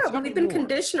 Tell me we've been more.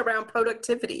 Conditioned around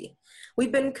productivity.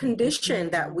 We've been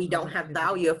conditioned that we don't have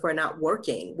value if we're not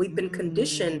working. We've been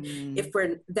conditioned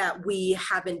that we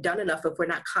haven't done enough if we're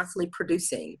not constantly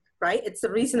producing. Right? It's the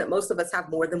reason that most of us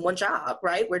have more than one job,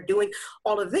 right? We're doing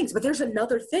all of the things. But there's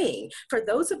another thing. For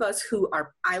those of us who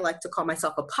I like to call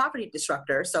myself a poverty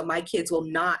disruptor. So my kids will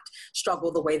not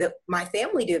struggle the way that my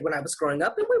family did when I was growing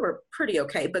up. And we were pretty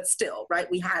okay, but still, right?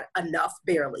 We had enough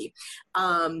barely.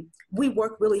 We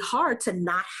work really hard to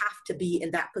not have to be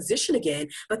in that position again.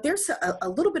 But there's a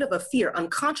little bit of a fear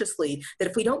unconsciously that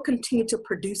if we don't continue to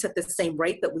produce at the same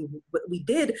rate that we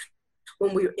did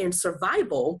when we were in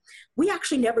survival, we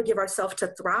actually never give ourselves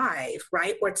to thrive,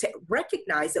 right? Or to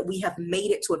recognize that we have made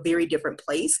it to a very different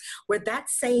place where that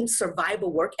same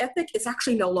survival work ethic is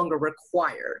actually no longer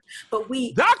required. But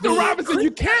Dr. Robinson,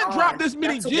 you can't drop this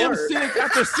many gym sentence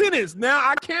after sentence. Now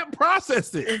I can't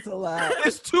process it. It's a lot.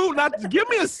 It's too, give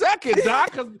me a second,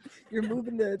 Doc. You're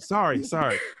moving the... Sorry.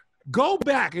 Go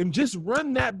back and just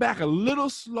run that back a little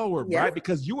slower, right?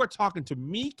 Because you are talking to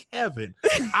me, Kevin,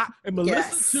 and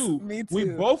Melissa too. Me too. We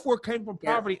both came from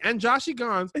poverty, and Joshy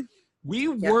Gons. We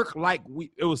work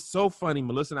it was so funny.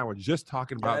 Melissa and I were just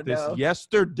talking about this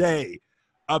yesterday.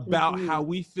 about how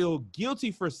we feel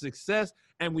guilty for success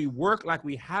and we work like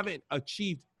we haven't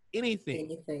achieved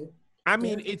anything. I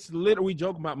mean, it's literally, we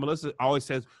joke about, Melissa always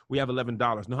says we have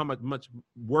 $11. Know how much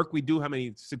work we do, how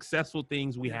many successful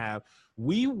things we have.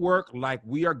 We work like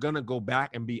we are going to go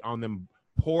back and be on them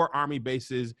poor Army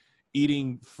bases,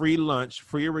 eating free lunch,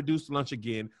 free or reduced lunch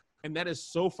again. And that is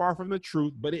so far from the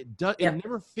truth, but it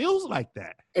never feels like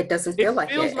that. It doesn't feel like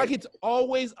it. It feels like it's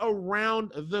always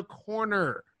around the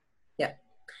corner. Yeah.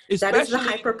 Especially, that is the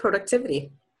hyper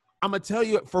productivity. I'm going to tell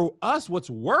you, for us, what's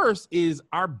worse is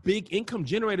our big income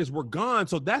generators were gone.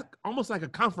 So that's almost like a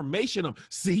confirmation of,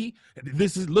 see,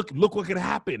 this is, look what could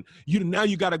happen. Now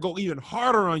you got to go even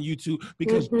harder on YouTube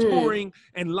because touring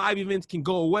and live events can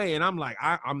go away. And I'm like,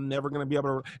 I'm never going to be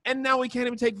able to. And now we can't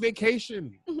even take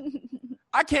vacation.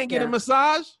 I can't get a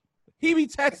massage. He be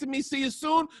texting me, see you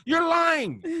soon. You're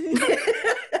lying.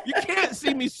 You can't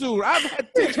see me soon. I've had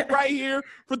tissue right here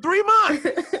for 3 months.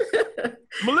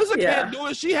 Melissa can't do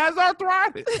it. She has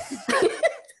arthritis.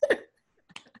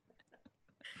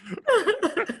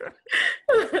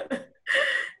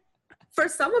 For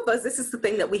some of us, this is the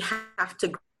thing that we have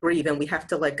to grieve and we have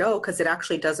to let go because it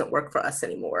actually doesn't work for us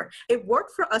anymore. It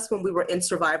worked for us when we were in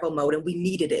survival mode and we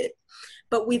needed it.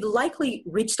 But we've likely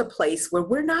reached a place where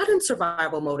we're not in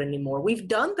survival mode anymore. We've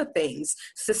done the things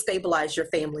to stabilize your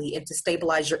family and to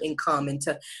stabilize your income and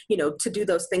to do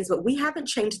those things. But we haven't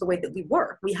changed the way that we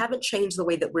work. We haven't changed the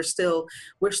way that we're still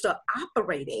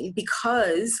operating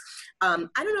because I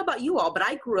don't know about you all, but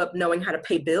I grew up knowing how to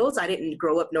pay bills. I didn't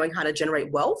grow up knowing how to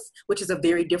generate wealth, which is a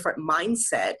very different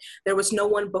mindset. There was no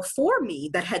one before me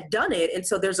that had done it. And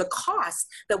so there's a cost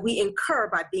that we incur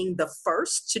by being the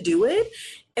first to do it.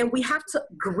 And we have to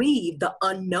grieve the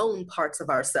unknown parts of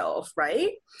ourselves,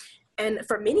 right? And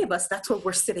for many of us, that's where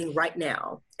we're sitting right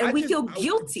now. And we feel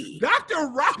guilty. Dr.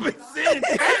 Robinson,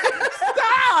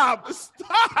 stop.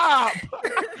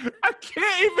 I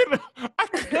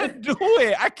can't do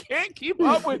it. I can't keep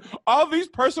up with all these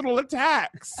personal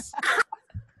attacks.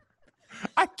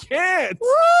 I can't. Woo,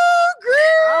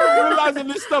 girl. I'm realizing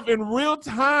this stuff in real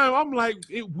time. I'm like,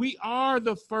 we are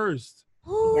the first.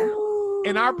 Yeah.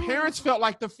 And our parents felt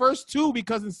like the first too,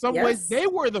 because in some ways they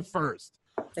were the first.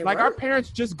 Our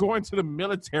parents just going to the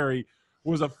military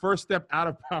was a first step out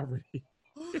of poverty.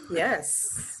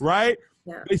 Yes. Right?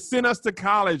 Yeah. They sent us to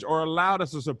college or allowed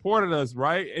us or supported us,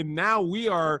 right? And now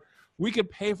we could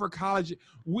pay for college.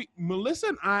 Melissa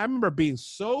and I remember being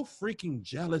so freaking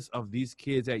jealous of these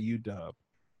kids at UW.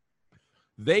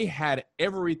 They had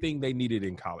everything they needed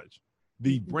in college.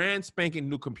 The brand spanking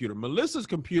new computer. Melissa's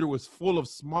computer was full of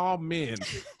small men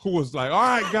who was like, all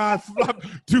right, guys,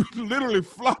 literally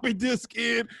floppy disk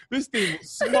in. This thing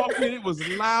was smoking. It was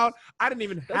loud. I didn't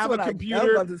even have a computer. I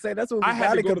was about to say, that's what we I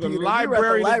had to go to the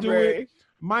library to do it.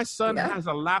 My son has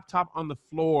a laptop on the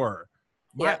floor.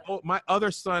 My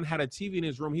other son had a TV in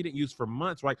his room he didn't use for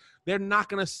months. Right? They're not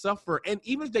going to suffer. And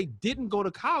even if they didn't go to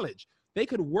college, they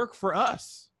could work for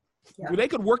us. Yeah. They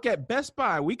could work at Best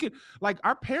Buy. We could,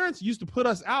 our parents used to put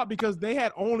us out because they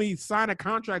had only signed a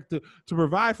contract to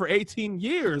provide for 18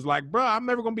 years. Bro, I'm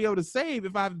never going to be able to save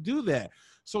if I have to do that.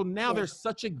 So now there's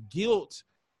such a guilt,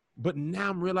 but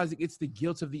now I'm realizing it's the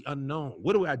guilt of the unknown.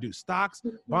 What do I do? Stocks,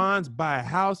 bonds, buy a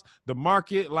house, the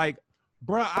market.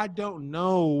 Bro, I don't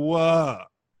know.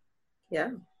 Yeah.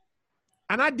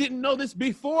 And I didn't know this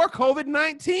before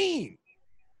COVID-19.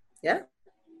 Yeah.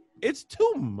 It's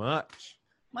too much.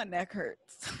 My neck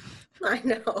hurts. I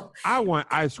know. I want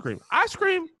ice cream. Ice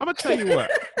cream, I'm going to tell you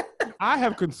what. I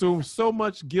have consumed so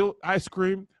much ice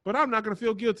cream, but I'm not going to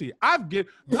feel guilty. Dr.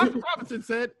 Robinson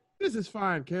said, this is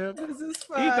fine, Kev. This is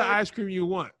fine. Eat the ice cream you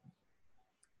want.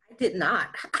 I did not.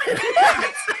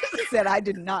 She said, I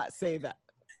did not say that.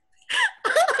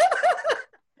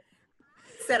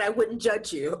 Said I wouldn't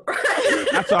judge you.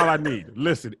 That's all I need.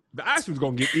 Listen, the ice cream's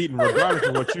going to get eaten regardless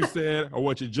of what you said or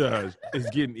what you judged. It's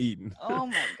getting eaten. Oh,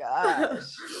 my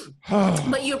gosh.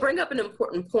 But you bring up an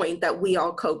important point that we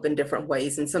all cope in different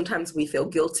ways. And sometimes we feel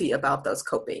guilty about those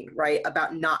coping, right?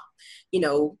 About not,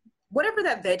 whatever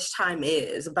that veg time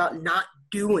is, about not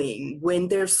doing when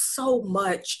there's so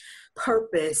much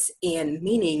purpose and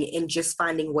meaning in just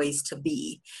finding ways to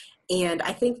be. And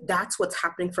I think that's what's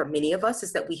happening for many of us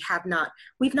is that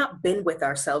we've not been with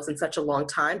ourselves in such a long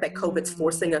time that COVID's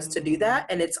forcing us to do that.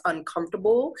 And it's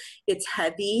uncomfortable. It's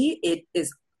heavy. It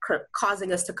is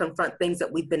causing us to confront things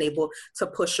that we've been able to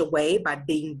push away by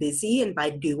being busy and by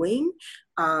doing.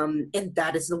 And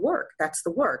that is the work. That's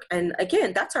the work. And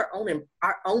again, that's our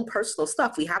own personal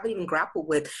stuff. We haven't even grappled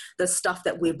with the stuff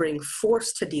that we're being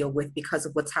forced to deal with because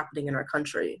of what's happening in our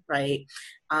country, right?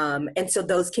 And so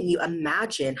can you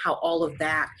imagine how all of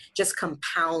that just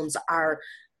compounds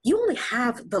you only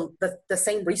have the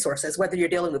same resources, whether you're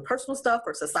dealing with personal stuff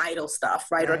or societal stuff,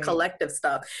 right? Or collective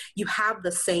stuff. You have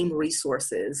the same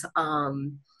resources,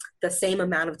 the same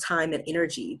amount of time and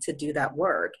energy to do that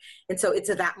work. And so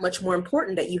it's that much more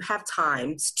important that you have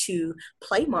times to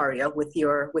play Mario with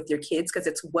your kids, because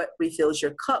it's what refills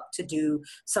your cup to do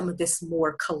some of this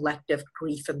more collective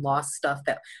grief and loss stuff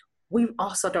that we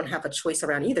also don't have a choice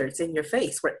around either. It's in your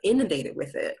face. We're inundated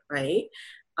with it, right?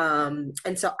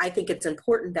 And so I think it's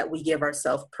important that we give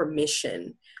ourselves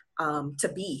permission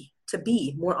to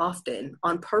be more often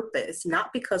on purpose,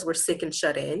 not because we're sick and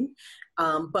shut in,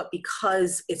 but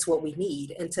because it's what we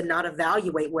need, and to not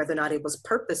evaluate whether or not it was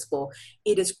purposeful.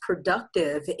 It is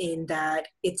productive in that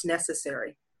it's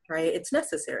necessary, right? It's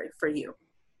necessary for you.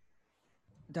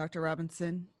 Dr.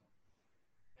 Robinson,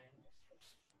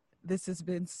 this has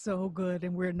been so good,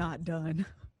 and we're not done.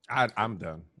 I'm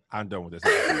done. I'm done with this.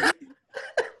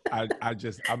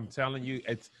 I'm telling you,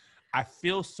 I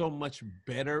feel so much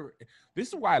better. This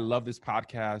is why I love this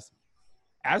podcast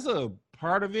as a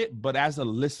part of it, but as a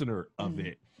listener of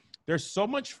it. There's so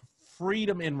much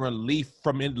freedom and relief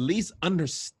from at least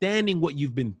understanding what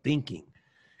you've been thinking.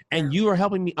 And you are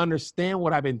helping me understand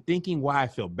what I've been thinking, why I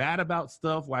feel bad about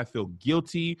stuff, why I feel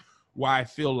guilty, why I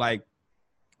feel like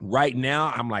right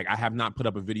now, I'm like, I have not put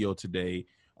up a video today,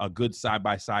 a good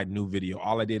side-by-side new video.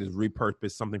 All I did is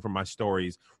repurpose something from my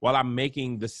stories while I'm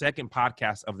making the second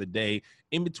podcast of the day.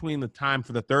 In between the time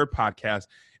for the third podcast,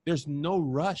 there's no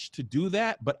rush to do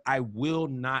that, but I will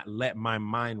not let my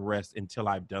mind rest until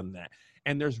I've done that.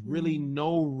 And there's really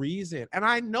no reason. And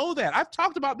I know that. I've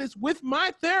talked about this with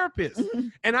my therapist,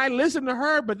 and I listen to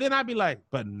her, but then I'd be like,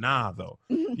 but nah, though.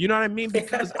 You know what I mean?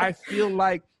 Because I feel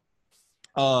like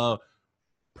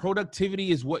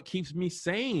productivity is what keeps me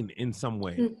sane in some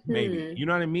way, maybe. You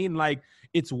know what I mean? Like,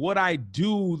 it's what I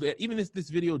do that even if this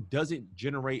video doesn't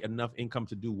generate enough income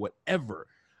to do whatever,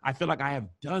 I feel like I have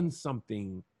done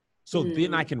something so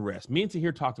then I can rest. Me and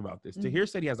Tahir talked about this. Tahir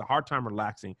said he has a hard time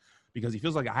relaxing because he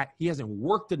feels like he hasn't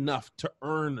worked enough to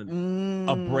earn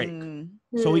a break.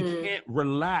 So he can't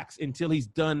relax until he's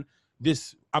done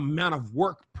this amount of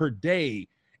work per day.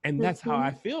 And that's how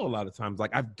I feel a lot of times.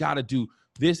 Like, I've got to do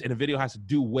this, and the video has to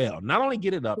do well. Not only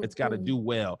get it up, it's got to do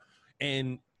well.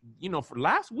 And, you know, for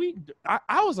last week,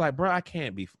 I was like, bro, I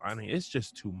can't be funny. It's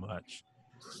just too much.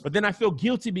 But then I feel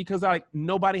guilty because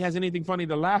nobody has anything funny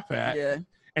to laugh at. Yeah.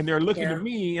 And they're looking at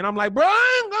me, and I'm like, bro,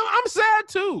 I'm sad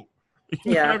too.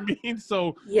 You know what I mean?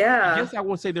 So I guess I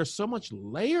would say there's so much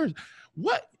layers.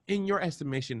 What, in your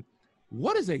estimation,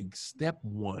 what is a step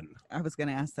one? I was going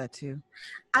to ask that too.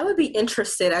 I would be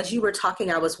interested, as you were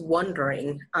talking, I was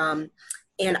wondering, and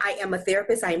I am a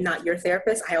therapist. I am not your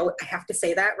therapist. I have to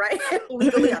say that, right?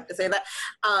 Legally have to say that.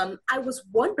 I was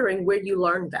wondering where you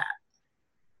learned that.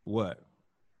 What?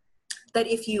 That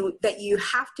you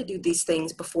have to do these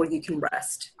things before you can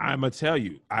rest. I'm going to tell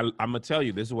you. I'm going to tell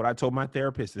you. This is what I told my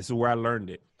therapist. This is where I learned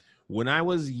it. When I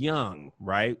was young,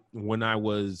 right? When I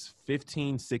was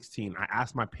 15, 16, I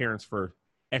asked my parents for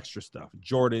extra stuff.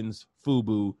 Jordans,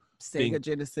 FUBU,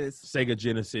 Sega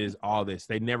Genesis, all this.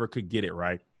 They never could get it,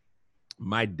 right?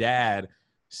 My dad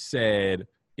said,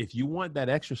 if you want that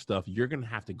extra stuff, you're going to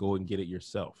have to go and get it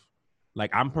yourself.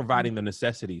 Like, I'm providing the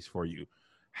necessities for you.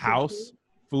 House,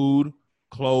 food,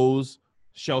 clothes,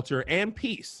 shelter, and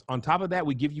peace. On top of that,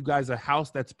 we give you guys a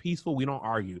house that's peaceful. We don't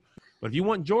argue. But if you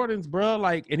want Jordans, bro,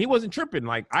 like, and he wasn't tripping.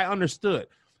 Like, I understood.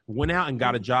 Went out and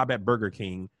got a job at Burger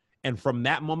King. And from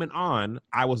that moment on,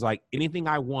 I was like, anything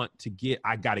I want to get,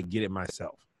 I got to get it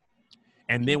myself.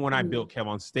 And then when I built Kev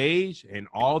on Stage and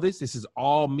all this is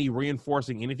all me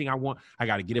reinforcing anything I want. I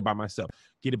got to get it by myself,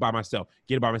 get it by myself,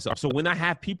 get it by myself. So when I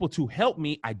have people to help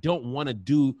me, I don't want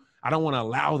to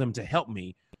allow them to help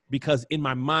me because in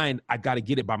my mind, I got to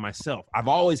get it by myself. I've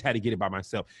always had to get it by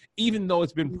myself. Even though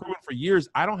it's been proven for years,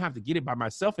 I don't have to get it by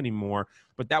myself anymore.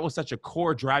 But that was such a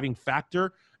core driving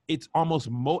factor. It's almost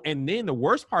and then the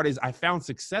worst part is I found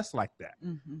success like that.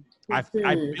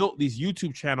 I built these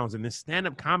YouTube channels and this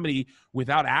stand-up comedy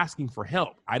without asking for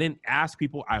help. I didn't ask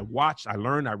people. I watched, I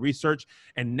learned, I researched.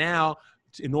 And now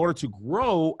in order to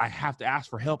grow, I have to ask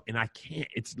for help, and I can't.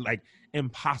 It's like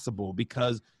impossible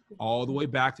because all the way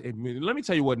back to, let me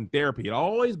tell you what, in therapy, it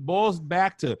always boils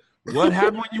back to what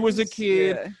happened when you was a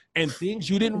kid and things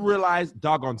you didn't realize.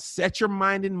 Doggone, set your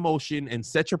mind in motion and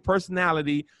set your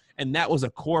personality. And that was a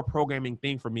core programming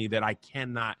thing for me that I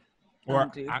cannot, or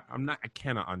I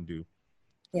cannot undo.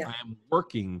 Yeah. I am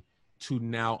working to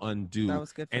now undo. That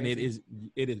was good. And it is,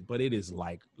 but it is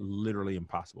like literally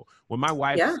impossible. When my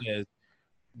wife says,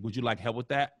 would you like help with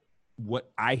that?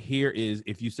 What I hear is,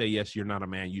 if you say yes, you're not a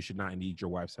man, you should not need your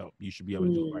wife's help. You should be able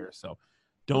to do it by yourself.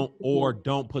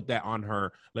 Don't put that on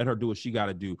her. Let her do what she got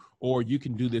to do. Or you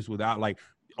can do this without, like,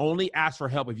 only ask for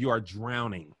help if you are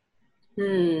drowning.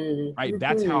 Right?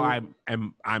 That's how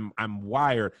I'm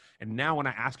wired. And now when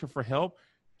I ask her for help,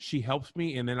 she helps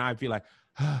me, and then I feel like,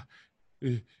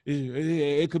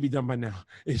 it could be done by now.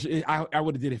 I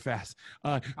would have did it fast.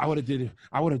 I would have did it.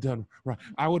 I would have done right.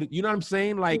 I would have, you know what I'm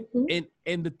saying? Like,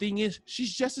 and the thing is,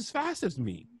 she's just as fast as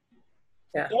me,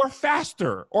 or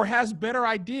faster, or has better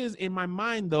ideas. In my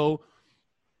mind, though,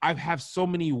 I have so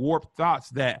many warped thoughts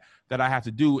that I have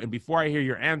to do. And before I hear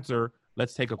your answer,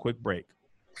 let's take a quick break.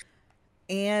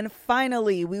 And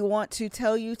finally, we want to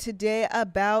tell you today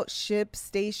about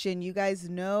ShipStation. You guys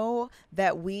know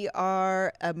that we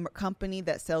are a company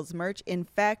that sells merch. In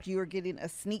fact, you are getting a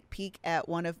sneak peek at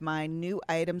one of my new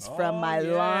items from my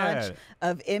launch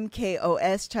of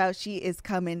MKOS. Child, she is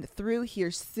coming through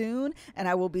here soon, and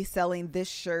I will be selling this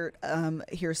shirt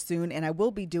here soon, and I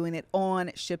will be doing it on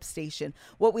ShipStation.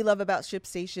 What we love about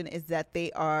ShipStation is that they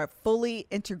are fully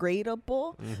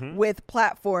integratable with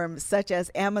platforms such as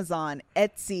Amazon,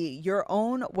 Etsy, your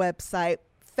own website,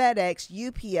 FedEx,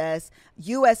 UPS,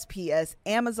 USPS,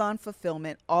 Amazon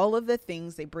fulfillment, all of the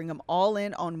things. They bring them all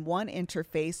in on one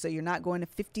interface, so you're not going to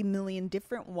 50 million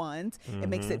different ones. It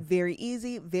makes it very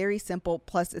easy, very simple,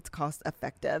 plus it's cost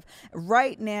effective.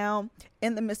 Right now,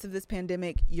 in the midst of this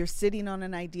pandemic, you're sitting on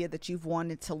an idea that you've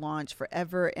wanted to launch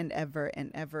forever and ever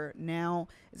and ever. Now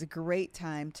is a great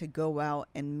time to go out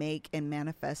and make and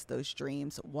manifest those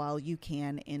dreams while you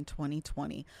can in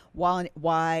 2020.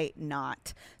 Why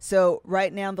not? So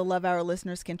right now, the Love Hour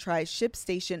listeners can try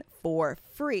ShipStation for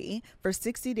free for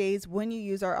 60 days when you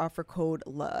use our offer code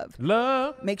LOVE.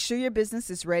 Make sure your business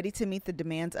is ready to meet the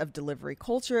demands of delivery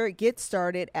culture. Get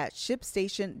started at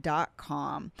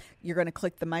ShipStation.com. You're going to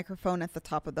click the microphone at the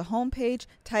top of the homepage,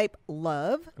 type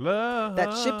LOVE.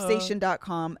 That's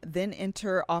ShipStation.com. Then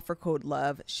enter offer code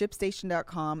LOVE.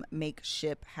 ShipStation.com. Make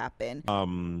ship happen.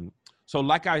 So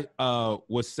like I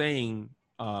was saying,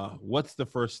 what's the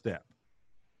first step?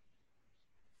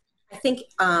 I think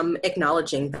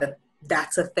acknowledging that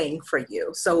that's a thing for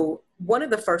you. So one of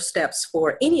the first steps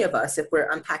for any of us, if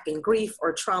we're unpacking grief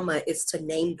or trauma, is to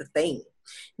name the thing.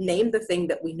 Name the thing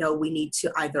that we know we need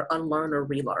to either unlearn or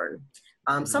relearn.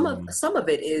 Some of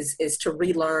it is to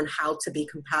relearn how to be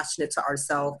compassionate to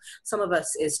ourselves. Some of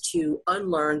us is to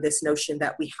unlearn this notion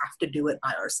that we have to do it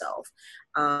by ourselves.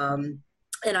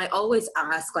 And I always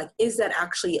ask, like, is that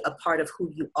actually a part of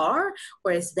who you are,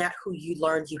 or is that who you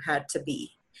learned you had to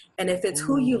be? And if it's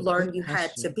who you learned you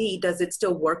had to be, does it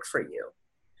still work for you?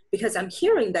 Because I'm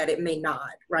hearing that it may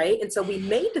not, right? And so we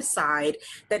may decide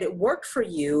that it worked for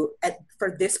you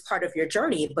for this part of your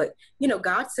journey, but, you know,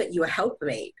 God sent you a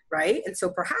helpmate, right? And so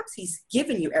perhaps he's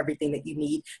given you everything that you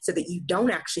need so that you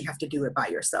don't actually have to do it by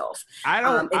yourself.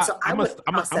 I'm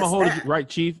gonna hold you right,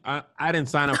 Chief. I didn't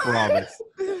sign up for all this.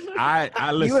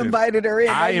 I listen. You invited her in.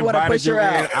 Now you want to push her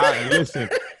out. Listen.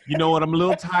 You know what? I'm a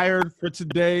little tired for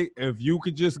today. If you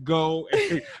could just go,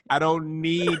 I don't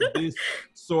need this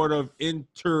sort of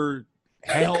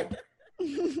help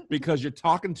because you're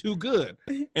talking too good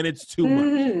and it's too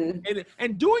much.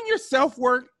 And doing your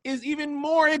self-work is even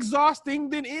more exhausting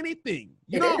than anything.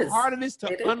 You know how hard it is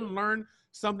to unlearn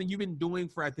something you've been doing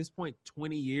for, at this point,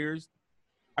 20 years.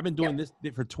 I've been doing this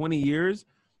for 20 years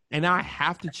and now I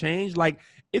have to change. Like,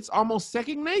 it's almost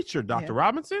second nature, Dr.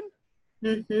 Robinson.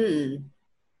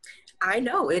 I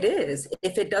know it is.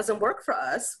 If it doesn't work for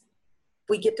us,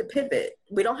 we get to pivot.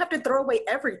 We don't have to throw away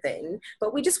everything,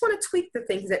 but we just want to tweak the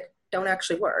things that don't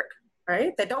actually work,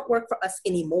 right? That don't work for us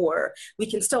anymore. We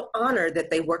can still honor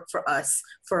that they work for us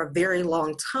for a very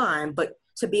long time, but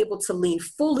to be able to lean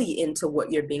fully into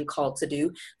what you're being called to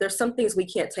do, there's some things we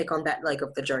can't take on that leg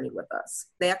of the journey with us.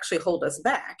 They actually hold us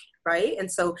back, right?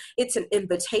 And so it's an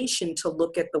invitation to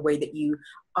look at the way that you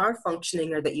are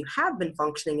functioning or that you have been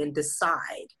functioning and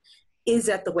decide, is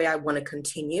that the way I want to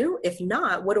continue? If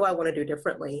not, what do I want to do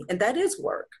differently? And that is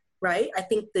work, right? I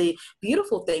think the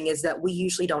beautiful thing is that we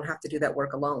usually don't have to do that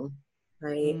work alone.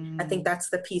 right? I think that's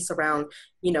the piece around,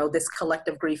 this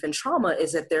collective grief and trauma,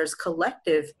 is that there's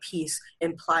collective piece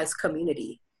implies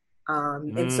community.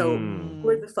 And so who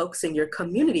are the folks in your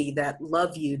community that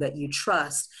love you, that you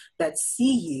trust, that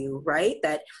see you, right?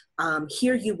 That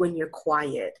hear you when you're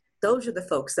quiet. Those are the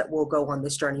folks that will go on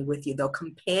this journey with you. They'll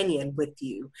companion with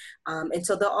you. And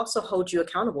so they'll also hold you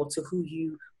accountable to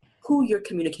who you're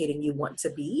communicating you want to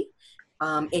be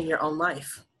in your own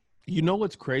life. You know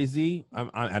what's crazy?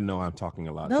 I know I'm talking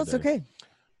a lot. No, today. it's okay.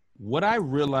 What I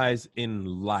realize in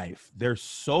life, there's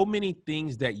so many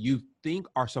things that you think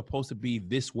are supposed to be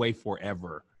this way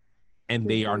forever, and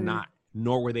they are not,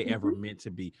 nor were they ever meant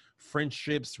to be.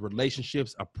 Friendships,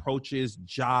 relationships, approaches,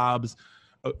 jobs,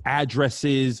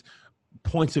 addresses,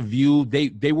 points of view,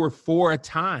 they were for a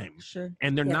time. Sure.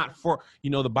 And they're not for,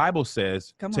 the Bible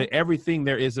says to everything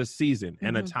there is a season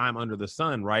and a time under the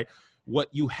sun, right? What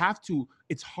you have to,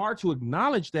 it's hard to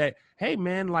acknowledge that, hey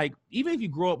man, like even if you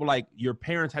grow up like your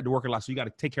parents had to work a lot, so you got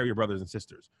to take care of your brothers and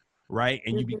sisters, right?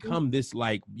 And you become this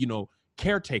like,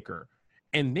 caretaker,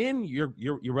 and then your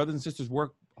brothers and sisters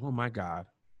work. Oh my God,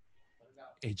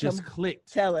 it just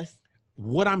clicked. Tell us.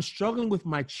 What I'm struggling with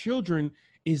my children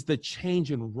is the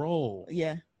change in role.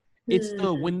 Yeah. It's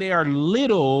when they are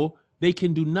little, they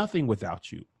can do nothing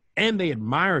without you, and they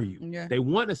admire you. Yeah. They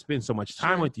want to spend so much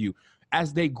time with you.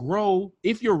 As they grow,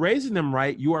 if you're raising them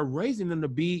right, you are raising them to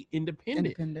be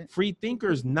independent. Free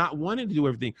thinkers, not wanting to do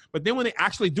everything. But then when they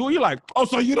actually do it, you're like, oh,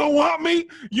 so you don't want me?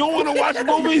 You don't want to watch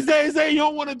movies, they say? You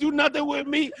don't want to do nothing with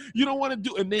me? You don't want to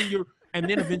do, and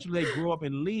then eventually they grow up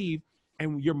and leave,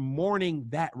 and you're mourning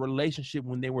that relationship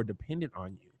when they were dependent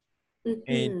on you.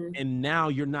 And now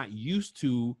you're not used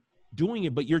to doing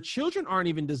it, but your children aren't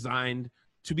even designed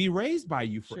to be raised by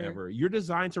you forever. Sure. You're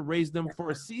designed to raise them for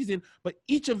a season, but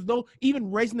each of those, even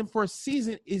raising them for a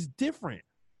season, is different.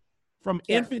 From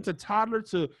infant to toddler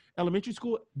to elementary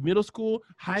school, middle school,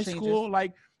 high school,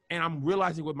 like, and I'm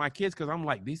realizing with my kids, because I'm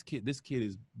like, this kid,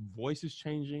 his voice is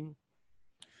changing.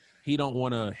 He don't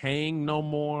want to hang no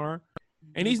more.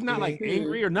 And he's not like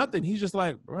angry or nothing. He's just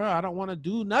like, bro, I don't want to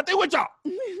do nothing with y'all.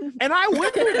 And I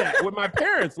went through that with my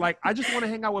parents. Like, I just want to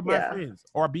hang out with my friends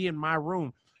or be in my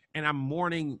room. And I'm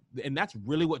mourning, and that's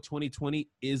really what 2020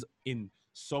 is in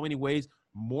so many ways,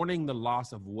 mourning the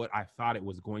loss of what I thought it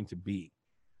was going to be,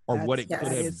 or what it could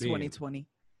have been. 2020.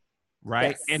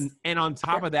 Right? Yes. And on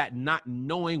top of that, not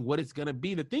knowing what it's going to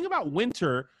be. The thing about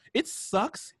winter, it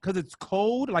sucks because it's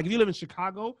cold. Like if you live in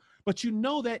Chicago, but you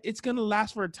know that it's going to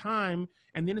last for a time,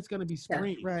 and then it's going to be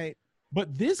spring. Yeah, right.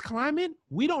 But this climate,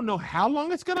 we don't know how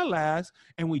long it's going to last,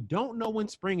 and we don't know when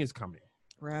spring is coming.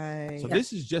 Right. So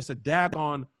this is just a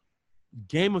daggone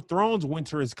Game of Thrones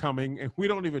winter is coming, and we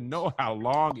don't even know how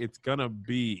long it's gonna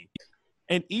be.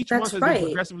 And each month has been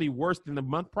progressively worse than the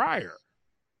month prior.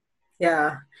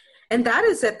 Yeah. And that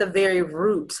is at the very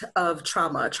root of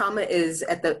trauma. Trauma is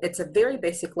it's a very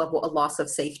basic level, a loss of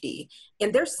safety.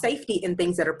 And there's safety in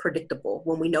things that are predictable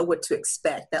when we know what to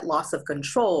expect, that loss of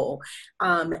control.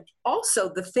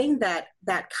 Also, the thing that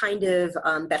kind of,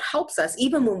 that helps us,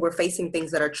 even when we're facing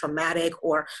things that are traumatic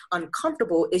or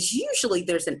uncomfortable, is usually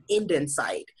there's an end in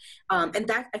sight. And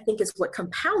that, I think, is what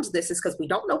compounds this, is because we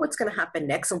don't know what's going to happen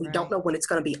next, and we don't know when it's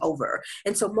going to be over.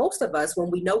 And so most of us, when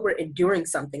we know we're enduring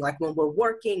something, like when we're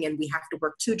working and we have to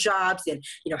work 2 jobs and,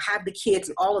 have the kids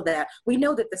and all of that, we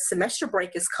know that the semester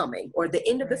break is coming, or the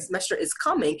end of the semester is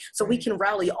coming, so we can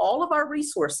rally all of our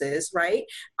resources, right,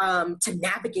 to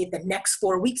navigate the next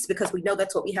 4 weeks, because we know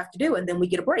that's what we have to do, and then we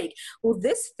get a break. Well,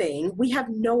 this thing, we have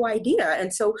no idea.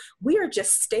 And so we are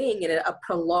just staying in a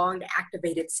prolonged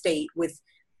activated state with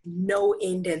no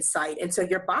end in sight. And so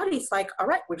your body's like, all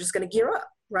right, we're just going to gear up,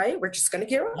 right? We're just going to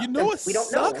gear up. You know what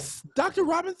sucks, Dr.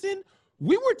 Robinson?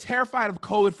 We were terrified of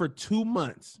COVID for 2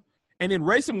 months. And then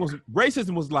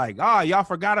racism was like, y'all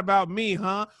forgot about me,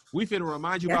 huh? We finna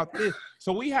remind you about this.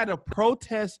 So we had a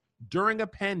protest during a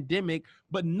pandemic,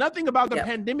 but nothing about the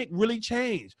pandemic really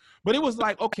changed. But it was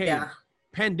like, okay,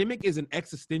 pandemic is an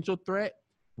existential threat.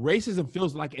 Racism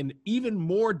feels like an even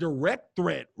more direct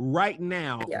threat right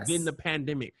now than the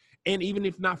pandemic. And even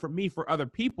if not for me, for other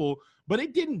people, but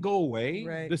it didn't go away.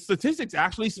 Right. The statistics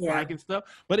actually spike and stuff,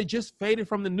 but it just faded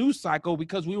from the news cycle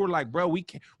because we were like, bro,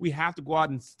 we have to go out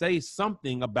and say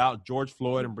something about George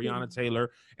Floyd and Breonna Taylor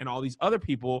and all these other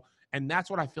people. And that's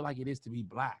what I feel like it is to be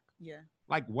Black. Yeah.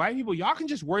 Like white people, y'all can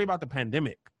just worry about the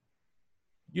pandemic.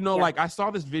 Like I saw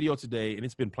this video today and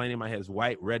it's been playing in my head. This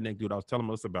white redneck dude, I was telling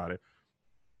Melissa about it.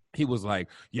 He was like,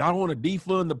 y'all want to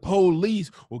defund the police?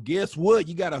 Well, guess what?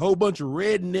 You got a whole bunch of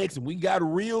rednecks and we got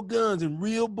real guns and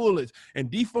real bullets,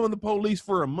 and defund the police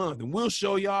for a month and we'll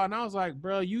show y'all. And I was like,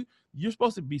 bro, you're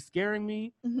supposed to be scaring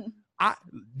me.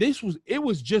 it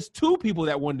was just two people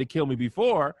that wanted to kill me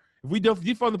before. If we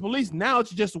defund the police, now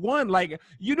it's just one. Like,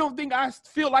 you don't think I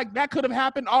feel like that could have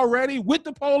happened already with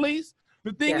the police?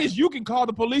 The thing is, you can call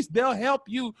the police. They'll help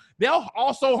you. They'll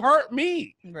also hurt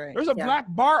me. Right. There's a black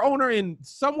bar owner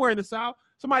somewhere in the South.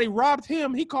 Somebody robbed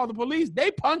him. He called the police.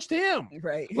 They punched him.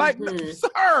 Right. Like,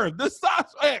 sir, the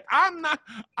suspect.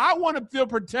 I want to feel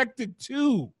protected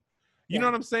too. You know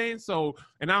what I'm saying? So,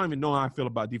 and I don't even know how I feel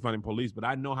about defunding police, but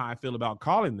I know how I feel about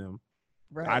calling them.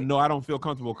 Right. I know I don't feel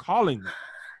comfortable calling them.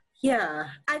 Yeah,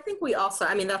 I think we also,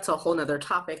 I mean, that's a whole nother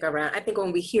topic around, I think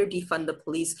when we hear defund the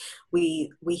police,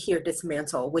 we hear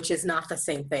dismantle, which is not the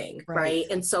same thing, right?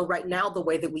 And so right now, the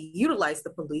way that we utilize the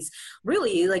police,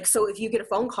 really, like, so if you get a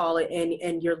phone call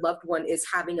and your loved one is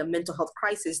having a mental health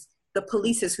crisis, the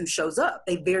police is who shows up.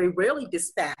 They very rarely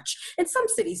dispatch. In some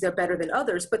cities, they're better than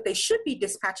others, but they should be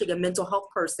dispatching a mental health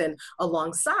person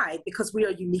alongside, because we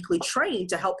are uniquely trained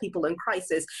to help people in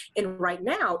crisis. And right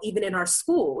now, even in our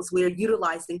schools, we are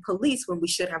utilizing police when we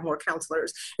should have more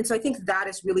counselors. And so I think that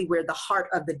is really where the heart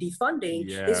of the defunding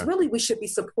is. Really, we should be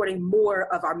supporting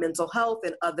more of our mental health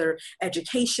and other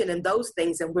education and those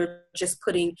things. And we're just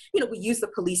putting, we use the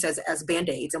police as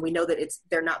Band-Aids, and we know that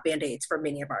they're not Band-Aids for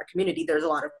many of our community. There's a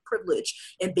lot of privilege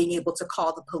in being able to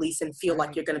call the police and feel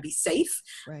like you're going to be safe,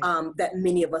 that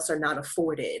many of us are not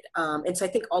afforded. And so I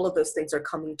think all of those things are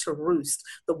coming to roost,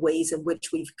 the ways in which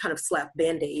we've kind of slapped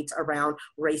Band-Aids around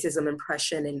racism,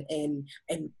 oppression,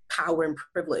 and power and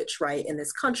privilege, right, in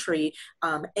this country.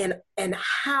 And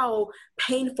how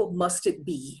painful must it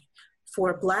be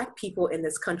for Black people in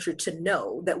this country to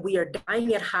know that we are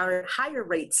dying at higher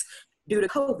rates due to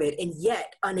COVID, and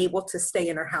yet unable to stay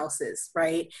in our houses,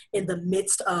 right? In the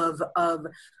midst of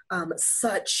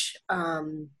such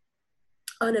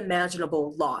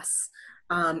unimaginable loss.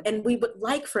 And we would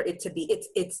like for it to be,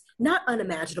 it's not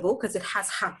unimaginable because it has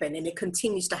happened and it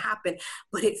continues to happen,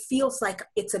 but it feels like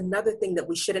it's another thing that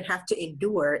we shouldn't have to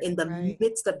endure in the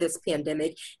midst of this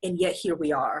pandemic. And yet here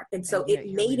we are. And so it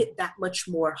made it that much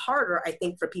more harder, I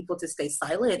think, for people to stay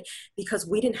silent, because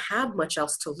we didn't have much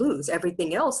else to lose.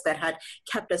 Everything else that had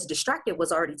kept us distracted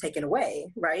was already taken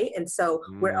away, right? And so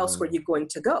where else were you going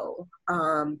to go?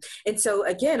 And so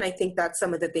again, I think that's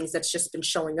some of the things that's just been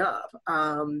showing up.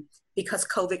 Because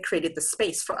COVID created the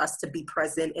space for us to be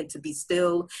present and to be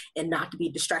still and not to be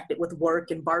distracted with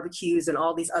work and barbecues and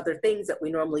all these other things that we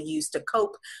normally use to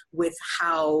cope with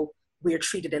how we're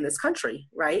treated in this country,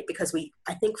 right? Because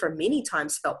I think for many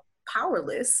times felt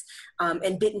powerless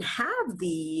and didn't have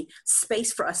the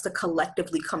space for us to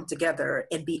collectively come together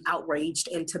and be outraged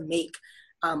and to make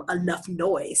enough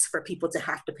noise for people to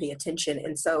have to pay attention.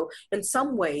 And so in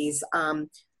some ways,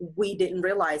 we didn't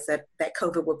realize that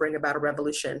COVID would bring about a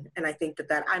revolution. And I think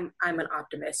that I'm an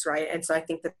optimist, right? And so I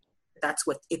think that that's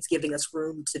what it's giving us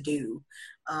room to do,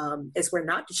 is we're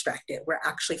not distracted. We're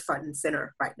actually front and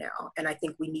center right now. And I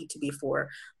think we need to be for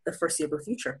the foreseeable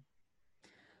future.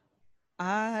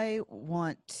 I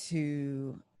want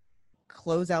to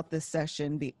close out this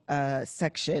section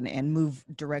and move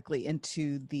directly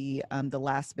into the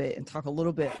last bit and talk a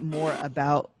little bit more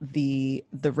about the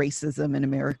racism in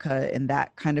America and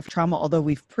that kind of trauma, although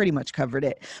we've pretty much covered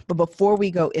it. But before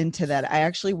we go into that, I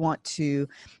actually want to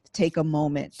take a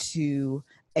moment to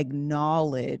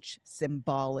acknowledge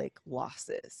symbolic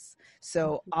losses.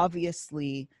 So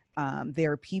obviously,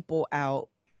 there are people out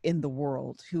in the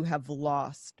world who have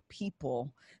lost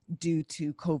people due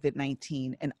to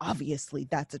COVID-19. And obviously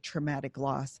that's a traumatic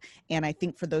loss. And I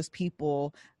think for those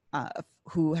people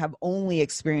who have only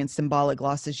experienced symbolic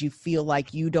losses, you feel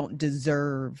like you don't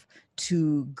deserve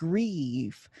to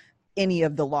grieve any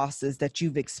of the losses that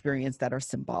you've experienced that are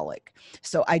symbolic.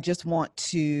 So I just want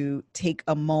to take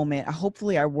a moment.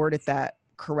 Hopefully I worded that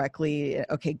correctly.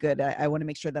 Okay, good. I want to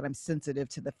make sure that I'm sensitive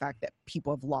to the fact that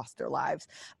people have lost their lives.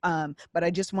 But I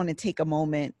just want to take a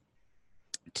moment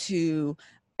to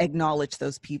acknowledge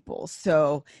those people.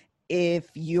 So if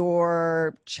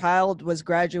your child was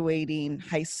graduating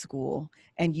high school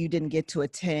and you didn't get to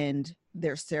attend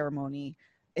their ceremony,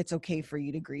 it's okay for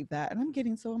you to grieve that. And I'm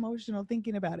getting so emotional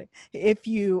thinking about it. If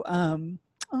you,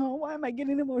 why am I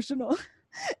getting emotional?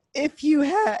 If you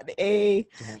had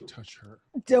don't touch her.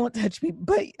 Don't touch me,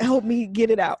 but help me get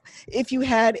it out. If you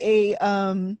had a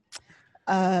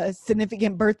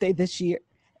significant birthday this year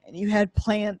and you had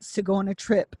plans to go on a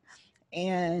trip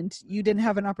and you didn't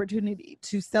have an opportunity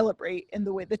to celebrate in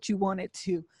the way that you wanted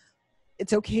to,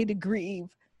 it's okay to grieve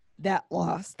that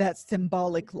loss, that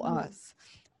symbolic loss.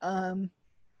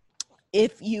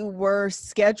 If you were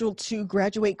scheduled to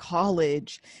graduate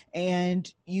college and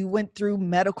you went through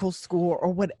medical school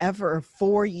or whatever,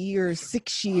 4 years,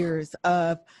 6 years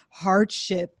of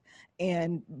hardship,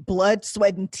 and blood,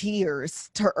 sweat, and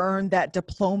tears to earn that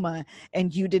diploma,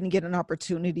 and you didn't get an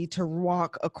opportunity to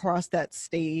walk across that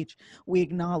stage. We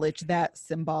acknowledge that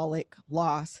symbolic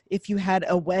loss. If you had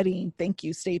a wedding, thank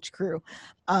you, stage crew.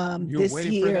 You're This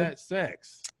waiting year, for that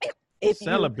sex. if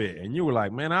Celibate, and you were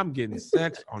like, man, I'm getting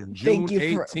sex on June thank you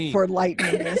 18th. for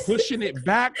lightening this. Pushing it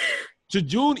back to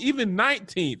June even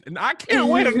 19th. And I can't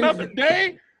wait another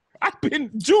day.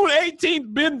 June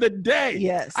 18th been the day.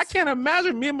 Yes. I can't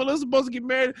imagine me and Melissa supposed to get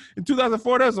married in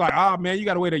 2004. That's like, oh man, you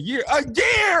got to wait a year. A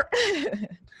year!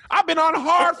 I've been on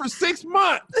hard for 6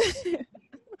 months.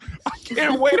 I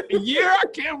can't wait a year. I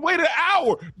can't wait an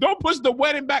hour. Don't push the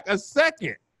wedding back a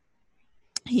second.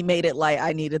 He made it light.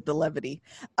 I needed the levity.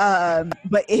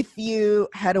 But if you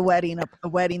had a wedding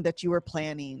that you were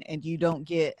planning and you don't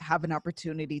have an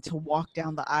opportunity to walk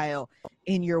down the aisle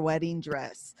in your wedding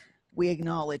dress, we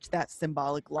acknowledge that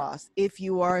symbolic loss. If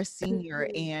you are a senior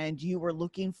and you were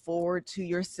looking forward to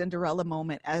your Cinderella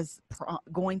moment as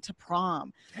going to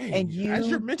prom, Dang, and you as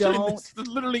you're mentioning, don't, this is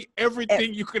literally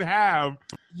everything you could have.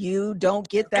 You don't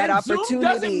get that and opportunity. Zoom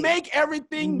doesn't make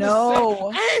everything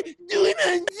no. the same. Hey, do it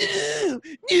on Zoom.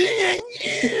 Do it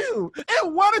on Zoom. I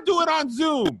want to do it on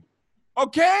Zoom.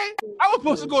 Okay? I was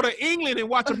supposed to go to England and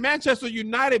watch a Manchester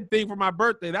United thing for my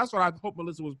birthday. That's what I hope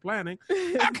Melissa was planning.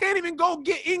 I can't even go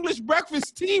get English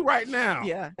breakfast tea right now.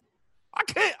 Yeah. I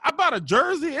can't. I bought a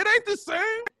jersey. It ain't the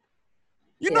same.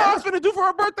 You know what I was going to do for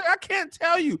her birthday? I can't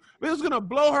tell you. It was going to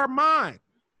blow her mind.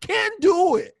 Can't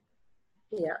do it.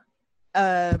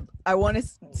 Yeah. I want to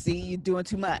see you doing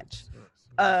too much.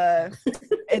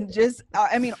 And just,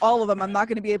 I mean, all of them, I'm not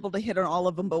going to be able to hit on all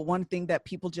of them, but one thing that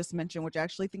people just mentioned, which I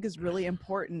actually think is really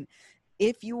important,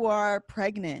 if you are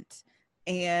pregnant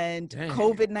and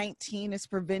COVID-19 is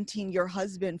preventing your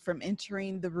husband from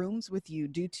entering the rooms with you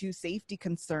due to safety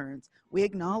concerns, we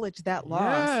acknowledge that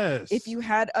loss. Yes. If you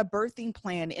had a birthing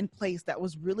plan in place that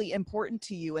was really important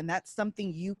to you and that's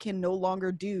something you can no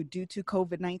longer do due to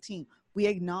COVID-19, we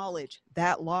acknowledge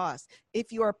that loss.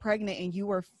 If you are pregnant and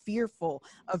you are fearful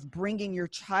of bringing your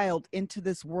child into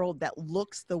this world that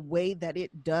looks the way that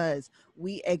it does,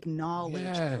 we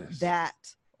acknowledge that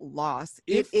loss.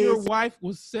 If your wife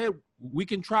was said, we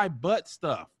can try butt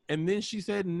stuff, and then she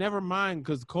said, never mind,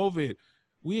 because COVID,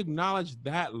 we acknowledge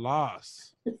that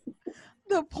loss.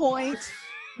 The point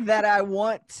that I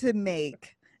want to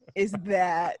make is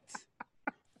that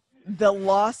the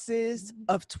losses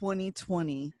of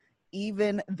 2020,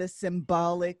 even the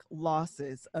symbolic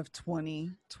losses of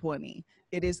 2020,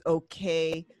 it is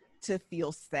okay to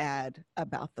feel sad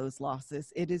about those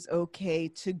losses. It is okay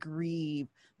to grieve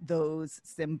those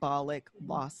symbolic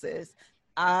losses.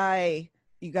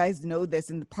 You guys know this,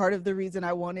 and part of the reason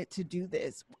I wanted to do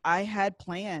this, I had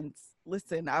plans.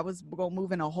 Listen, I was going to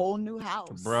move in a whole new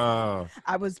house. Bro.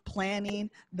 I was planning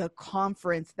the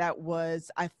conference that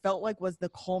I felt like was the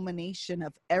culmination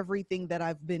of everything that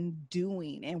I've been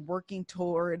doing and working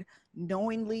toward,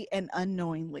 knowingly and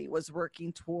unknowingly was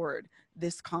working toward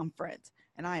this conference.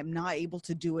 And I am not able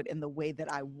to do it in the way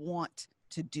that I want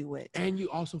to do it. And you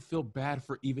also feel bad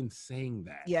for even saying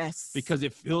that. Yes. Because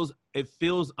it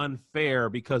feels unfair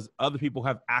because other people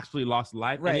have actually lost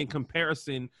life. Right. And in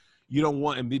comparison, you don't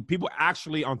want, and people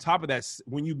actually on top of that,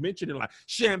 when you mentioned it, like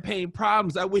champagne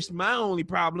problems, I wish my only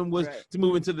problem was to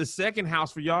move into the second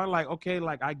house for y'all. Like, okay,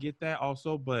 like I get that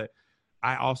also, but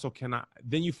I also cannot,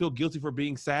 then you feel guilty for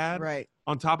being sad. Right.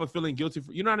 On top of feeling guilty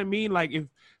for, you know what I mean? Like it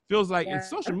feels like and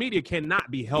social media cannot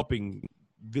be helping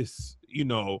this,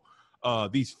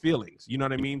 these feelings, you know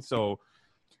what I mean? So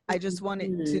I just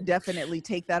wanted to definitely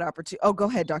take that opportunity. Oh, go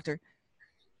ahead, doctor.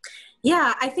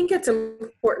 Yeah, I think it's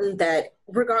important that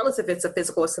regardless if it's a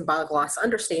physical or symbolic loss,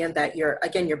 understand that your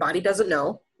body doesn't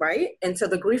know, right? And so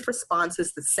the grief response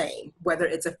is the same, whether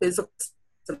it's a physical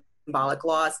symbolic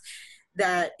loss,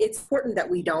 that it's important that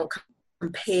we don't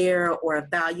compare or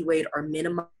evaluate or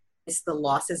minimize the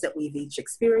losses that we've each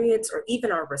experienced or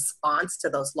even our response to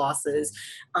those losses.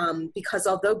 Because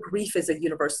although grief is a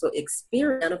universal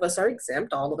experience, none of us are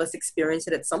exempt, all of us experience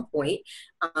it at some point,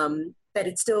 that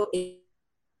it's still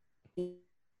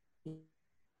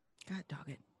God dog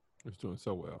it. It's doing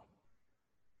so well.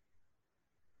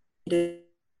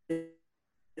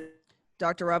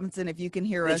 Dr. Robinson, if you can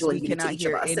hear us, we cannot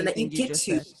hear anything you just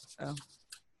said. Oh.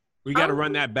 We got to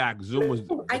run that back. Zoom was,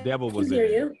 the devil was in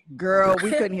you. Girl,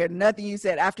 we couldn't hear nothing you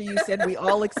said. After you said we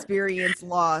all experience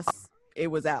loss, it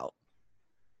was out.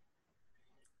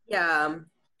 Yeah.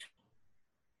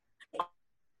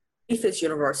 Grief is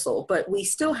universal, but we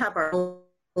still have our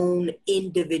own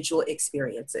individual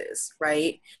experiences,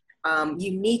 right?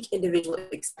 unique individual,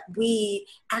 we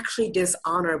actually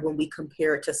dishonor when we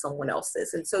compare it to someone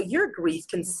else's. And so your grief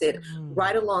can sit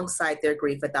right alongside their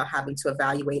grief without having to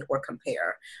evaluate or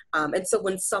compare. And so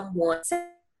when someone says,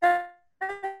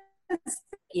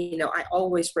 I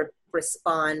always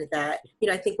respond that,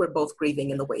 I think we're both grieving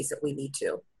in the ways that we need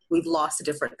to. We've lost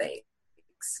different things,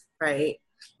 right?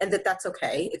 And that's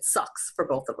okay. It sucks for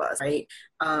both of us, right?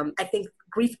 I think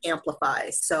grief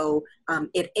amplifies. So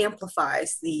it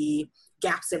amplifies the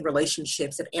gaps in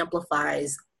relationships. It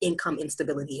amplifies income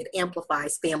instability. It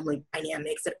amplifies family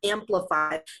dynamics. It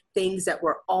amplifies things that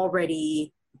were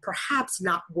already perhaps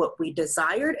not what we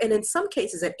desired. And in some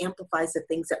cases, it amplifies the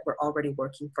things that were already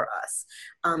working for us.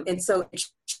 And so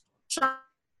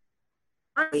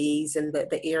ways and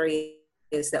the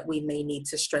areas that we may need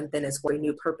to strengthen as well, a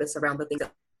new purpose around the things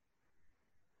that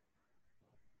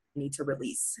we need to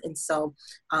release. And so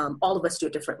all of us do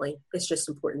it differently. It's just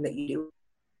important that you do.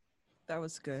 That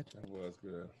was good. That was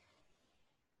good.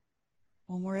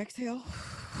 One more exhale.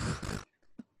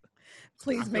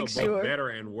 Please I make feel sure. both better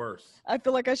and worse. I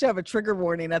feel like I should have a trigger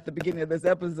warning at the beginning of this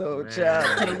episode,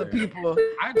 child. Tell the people.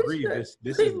 I agree. This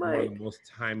is one of the most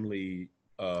timely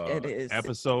It is.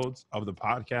 episodes of the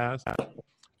podcast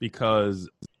because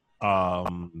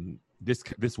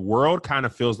this world kind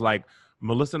of feels like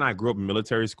Melissa and I grew up in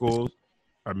military schools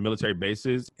or military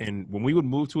bases, and when we would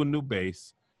move to a new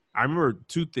base, I remember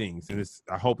two things, and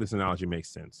I hope this analogy makes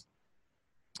sense.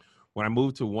 When I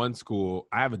moved to one school,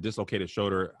 I have a dislocated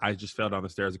shoulder. I just fell down the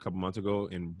stairs a couple months ago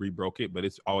and re-broke it, but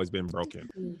it's always been broken.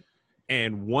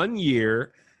 And one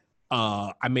year,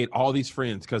 I made all these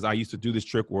friends because I used to do this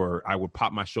trick where I would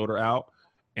pop my shoulder out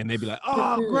and they'd be like,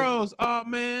 oh, gross. Oh,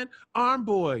 man, arm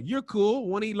boy, you're cool.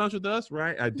 Want to eat lunch with us?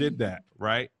 Right? I did that,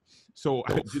 right? So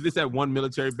I did this at one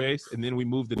military base, and then we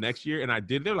moved the next year, and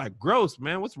they're like, gross,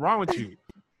 man. What's wrong with you?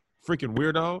 Freaking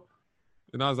weirdo.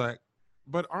 And I was like,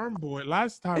 but arm boy,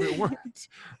 last time it worked,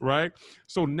 right?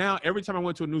 So now every time I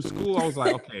went to a new school, I was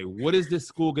like, okay, what is this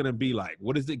school going to be like?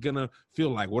 What is it going to feel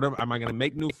like? Am I going to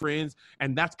make new friends?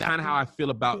 And that's kind of how I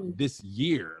feel about this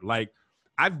year. Like,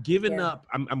 I've given up.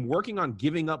 I'm working on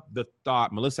giving up the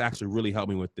thought. Melissa actually really helped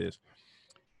me with this.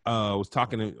 I was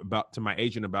talking to my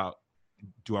agent about,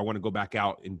 do I want to go back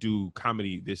out and do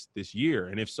comedy this year?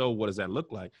 And if so, what does that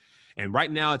look like? And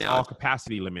right now it's all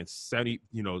capacity limits,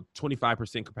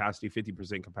 25% capacity,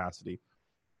 50% capacity.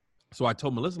 So I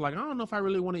told Melissa, like, I don't know if I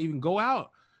really want to even go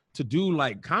out to do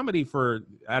like comedy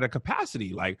at a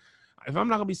capacity. Like, if I'm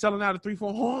not gonna be selling out at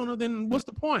 3-400, then what's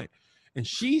the point? And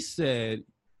she said,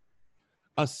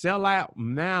 a sellout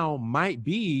now might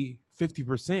be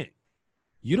 50%.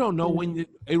 You don't know when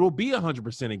it will be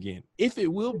 100% again, if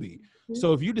it will be.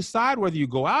 So if you decide whether you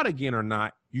go out again or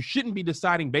not, you shouldn't be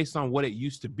deciding based on what it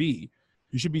used to be.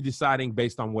 You should be deciding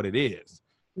based on what it is.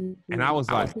 And I was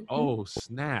like, oh,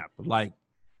 snap. Like,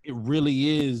 it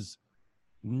really is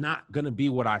not going to be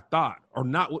what I thought or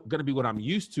not going to be what I'm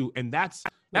used to. And that's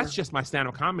just my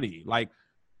stand-up comedy. Like,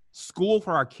 school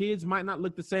for our kids might not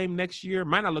look the same next year,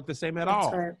 might not look the same at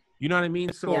all. Right. You know what I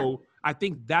mean? So I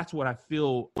think that's what I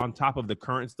feel on top of the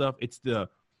current stuff. It's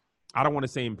I don't want to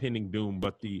say impending doom,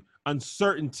 but the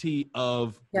uncertainty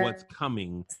of what's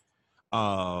coming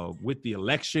with the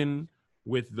election,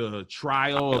 with the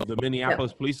trial of the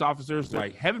Minneapolis police officers.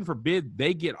 Like, heaven forbid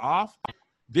they get off,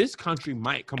 this country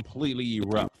might completely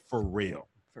erupt for real.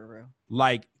 For real.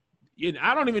 Like,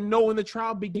 I don't even know when the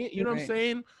trial begins. You know what I'm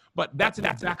saying? But that's in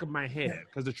the back of my head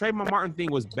because the Trayvon Martin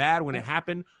thing was bad when it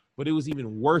happened, but it was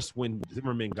even worse when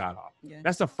Zimmerman got off. Yeah.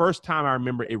 That's the first time I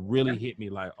remember it really hit me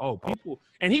like, oh, people.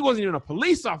 And he wasn't even a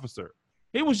police officer.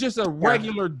 He was just a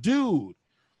regular dude,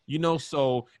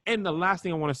 so. And the last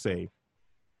thing I want to say.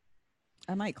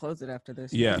 I might close it after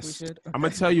this. Yes. We should. Okay. I'm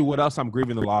going to tell you what else I'm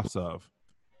grieving the loss of.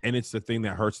 And it's the thing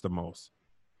that hurts the most.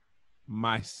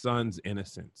 My son's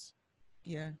innocence.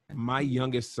 Yeah. My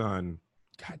youngest son.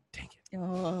 God dang it.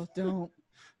 Oh, don't.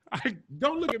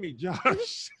 Don't look at me,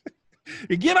 Josh.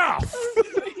 Get off.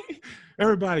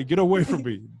 Everybody, get away from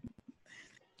me.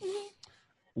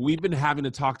 We've been having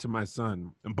to talk to my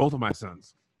son and both of my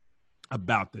sons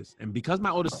about this. And because my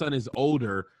oldest son is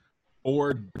older,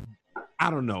 or I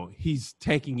don't know, he's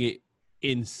taking it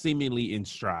seemingly in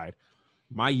stride.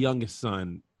 My youngest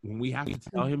son, when we have to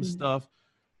tell him stuff,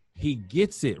 he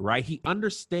gets it, right? He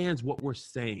understands what we're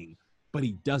saying, but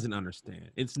he doesn't understand.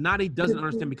 It's not he doesn't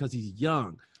understand because he's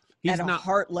young. He's at a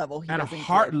heart level. At a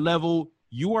heart level,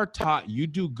 you are taught you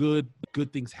do good,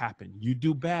 good things happen. You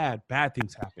do bad, bad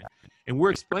things happen. And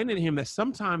we're explaining to him that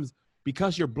sometimes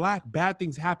because you're Black, bad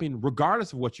things happen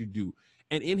regardless of what you do.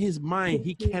 And in his mind,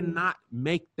 he cannot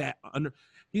make that.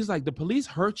 He's like, the police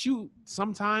hurt you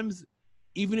sometimes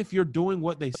even if you're doing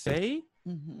what they say,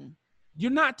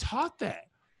 you're not taught that.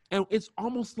 And it's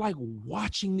almost like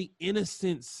watching the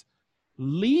innocence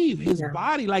leave his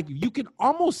body. Like you can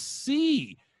almost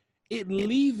see it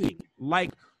leaving.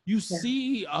 Like you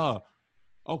see,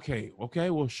 okay,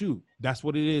 well, shoot, that's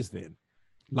what it is then.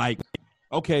 Like,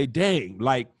 okay, dang.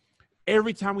 Like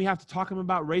every time we have to talk to him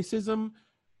about racism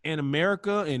in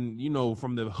America, and, you know,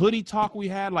 from the hoodie talk we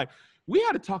had, like we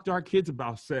had to talk to our kids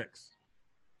about sex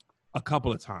a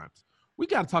couple of times. We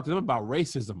got to talk to them about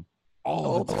racism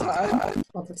all the time.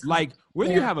 Like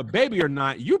whether you have a baby or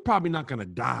not, you're probably not going to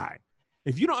die.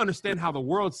 If you don't understand how the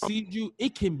world sees you,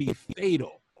 it can be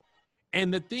fatal.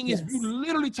 And the thing is, you're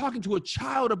literally talking to a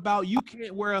child about you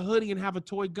can't wear a hoodie and have a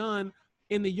toy gun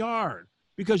in the yard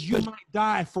because you might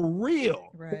die for real.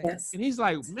 Right. Yes. And he's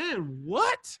like, man,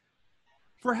 what?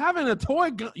 For having a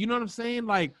toy gun? You know what I'm saying?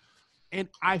 Like, and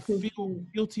I feel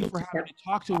guilty for having to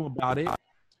talk to him about it.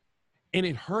 And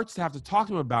it hurts to have to talk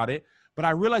to him about it. But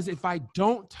I realize if I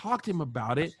don't talk to him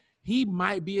about it, he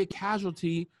might be a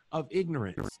casualty of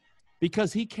ignorance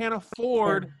because he can't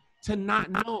afford to not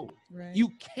know. Right. You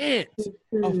can't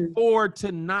afford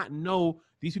to not know.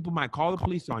 These people might call the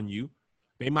police on you.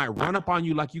 They might run up on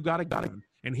you like you got a gun.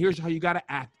 And here's how you got to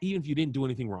act, even if you didn't do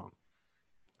anything wrong.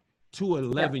 To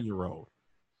an 11-year-old.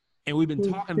 And we've been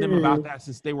talking to them about that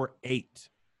since they were 8,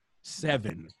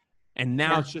 7. And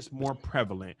now it's just more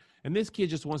prevalent. And this kid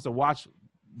just wants to watch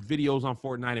videos on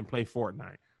Fortnite and play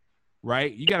Fortnite,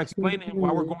 right? You got to explain to him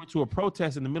why we're going to a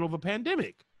protest in the middle of a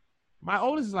pandemic. My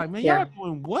oldest is like, man, y'all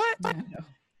doing what?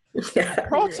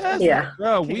 Protest? Yeah.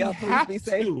 Bro, we have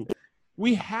to.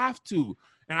 We have to.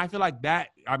 And I feel like that,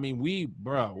 I mean,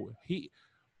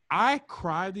 I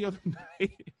cried the other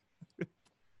night.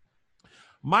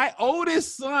 My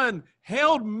oldest son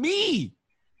held me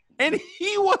and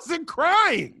he wasn't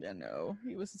crying. I know.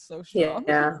 He was so strong.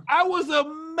 Yeah. I was a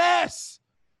mess.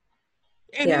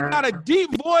 And he got a deep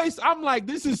voice. I'm like,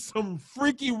 this is some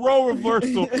freaky role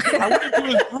reversal. I went into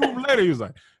his room later. He was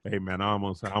like, hey, man, I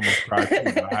almost cried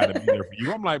too. I had to be there for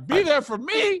you. I'm like, be there for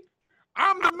me?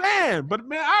 I'm the man. But,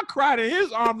 man, I cried in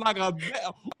his arms like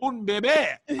un baby.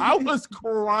 I was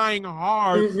crying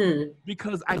hard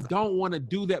because I don't want to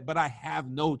do that, but I have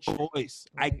no choice.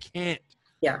 I can't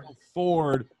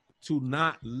afford to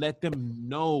not let them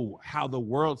know how the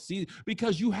world sees,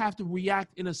 because you have to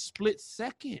react in a split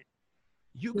second.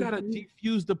 You got to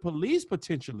defuse the police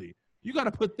potentially. You got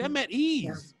to put them at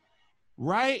ease,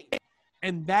 right?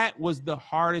 And that was the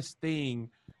hardest thing.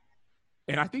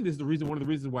 And I think this is one of the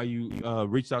reasons why you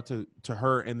reached out to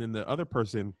her and then the other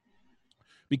person,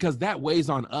 because that weighs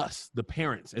on us, the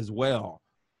parents, as well.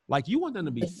 Like, you want them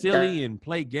to be silly and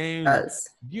play games.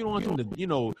 You don't want them to, you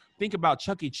know, think about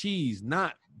Chuck E. Cheese,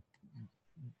 not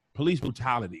police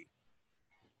brutality.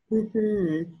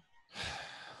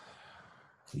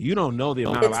 You don't know the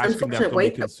amount of ice cream that's going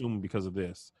to be consumed because of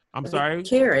this. I'm sorry?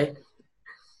 Carrie.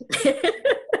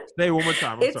 Say it one more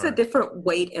time. It's a different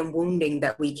weight and wounding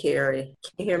that we carry.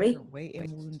 Can you hear me? Weight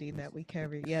and wounding that we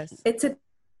carry, yes. It's a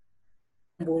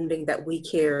wounding that we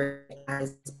carry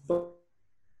as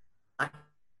Black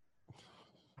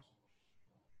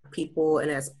people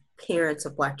and as parents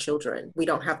of Black children. We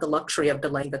don't have the luxury of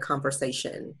delaying the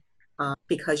conversation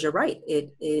because you're right.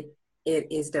 It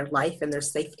is their life and their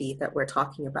safety that we're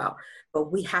talking about.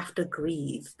 But we have to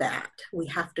grieve that. We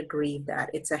have to grieve that.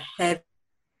 It's a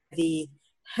heavy,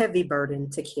 heavy burden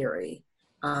to carry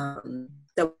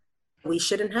that we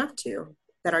shouldn't have to,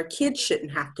 that our kids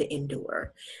shouldn't have to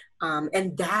endure.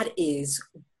 And that is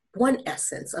one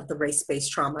essence of the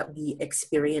race-based trauma we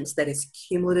experience that is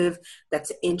cumulative,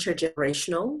 that's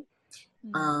intergenerational,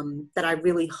 that I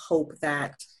really hope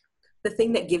that the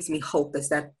thing that gives me hope is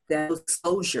that those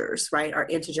exposures, right, are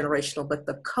intergenerational, but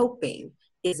the coping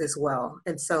is as well.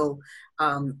 And so,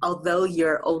 although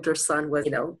your older son was,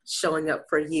 you know, showing up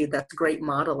for you, that's great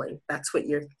modeling. That's what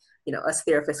you're, you know, us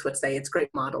therapists would say, it's great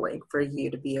modeling for you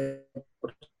to be able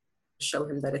to show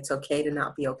him that it's okay to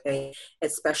not be okay,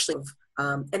 especially,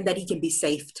 and that he can be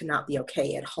safe to not be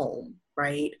okay at home,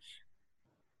 right?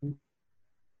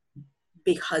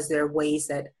 Because there are ways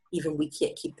that even we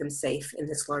can't keep them safe in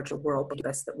this larger world, but the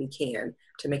best that we can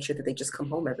to make sure that they just come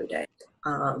home every day.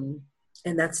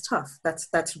 And that's tough.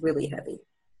 That's really heavy.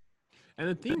 And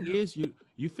the thing is,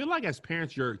 you feel like as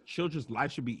parents, your children's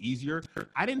life should be easier.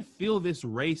 I didn't feel this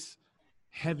race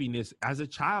heaviness as a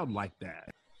child like that.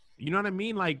 You know what I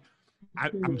mean? Like,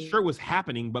 I'm sure it was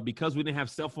happening, but because we didn't have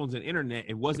cell phones and internet,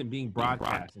 it wasn't being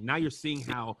broadcast. And now you're seeing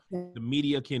how the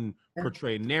media can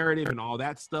portray narrative and all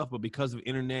that stuff. But because of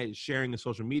internet sharing and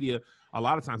social media, a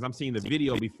lot of times I'm seeing the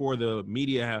video before the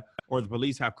media or the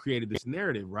police have created this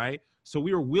narrative, right? So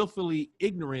we were willfully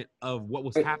ignorant of what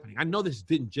was happening. I know this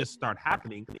didn't just start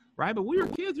happening, right? But we were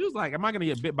kids. It was like, am I going to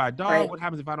get bit by a dog? Right. What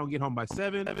happens if I don't get home by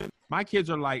 7? My kids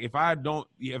are like, if I have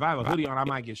a hoodie on, I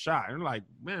might get shot. And they're like,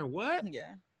 man, what?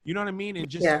 Yeah. You know what I mean? It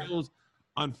just feels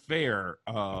unfair.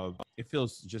 It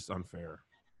feels just unfair.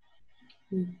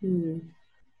 Mm-hmm.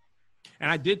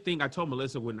 And I told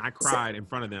Melissa when I cried in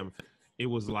front of them, it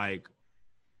was like,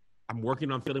 I'm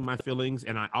working on feeling my feelings.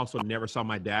 And I also never saw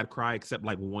my dad cry except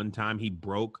like one time he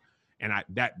broke. And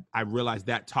I realized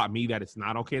that taught me that it's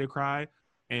not okay to cry.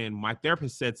 And my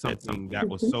therapist said something that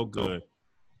was so good.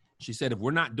 She said, if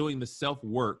we're not doing the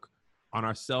self-work on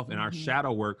ourself and our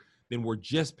shadow work, then we're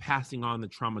just passing on the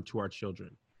trauma to our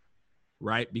children,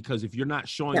 right? Because if you're not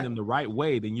showing them the right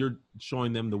way, then you're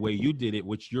showing them the way you did it,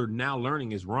 which you're now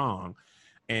learning is wrong.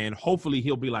 And hopefully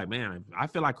he'll be like, man, I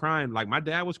feel like crying. Like my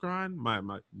dad was crying. My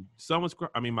son was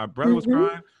crying. I mean, my brother was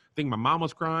crying. I think my mom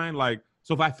was crying. Like,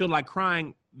 so if I feel like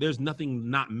crying, there's nothing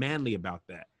not manly about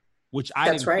that, which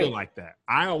I didn't feel like that.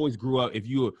 I always grew up, if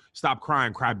you stop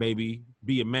crying, cry baby,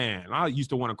 be a man. I used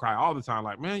to want to cry all the time.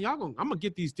 Like, man, I'm going to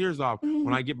get these tears off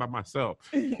when I get by myself.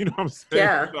 You know what I'm saying?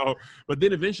 Yeah. So, but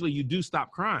then eventually you do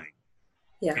stop crying.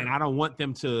 Yeah. And I don't want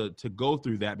them to go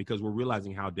through that because we're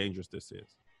realizing how dangerous this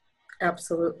is.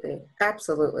 Absolutely.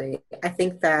 Absolutely. I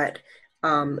think that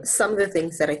some of the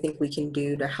things that I think we can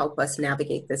do to help us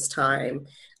navigate this time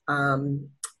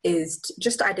is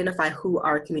just identify who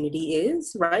our community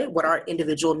is, right? What our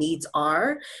individual needs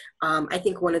are. I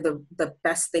think one of the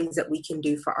best things that we can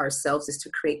do for ourselves is to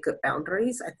create good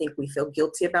boundaries. I think we feel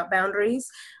guilty about boundaries.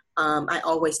 I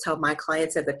always tell my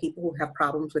clients that the people who have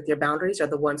problems with your boundaries are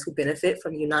the ones who benefit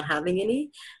from you not having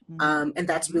any. And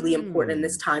that's really important in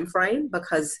this time frame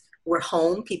because we're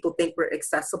home. People think we're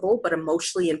accessible, but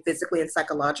emotionally and physically and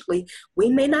psychologically, we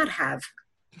may not have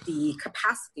the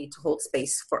capacity to hold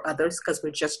space for others because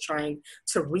we're just trying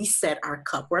to reset our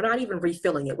cup. We're not even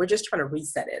refilling it. We're just trying to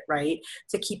reset it, right?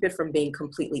 To keep it from being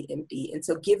completely empty. And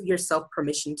so give yourself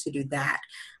permission to do that,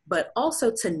 but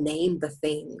also to name the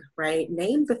thing, right?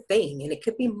 Name the thing. And it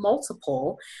could be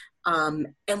multiple.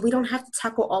 And we don't have to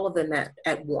tackle all of them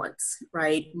at once,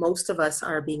 right? Most of us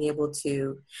are being able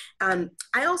to.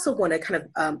 I also want to kind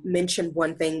of mention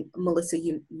one thing. Melissa,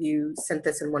 you sent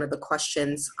this in one of the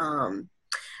questions.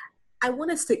 I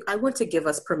want to give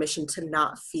us permission to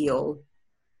not feel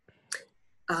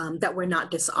that we're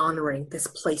not dishonoring this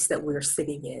place that we're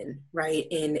sitting in, right?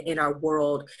 In our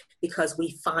world, because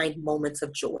we find moments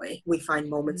of joy. We find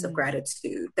moments of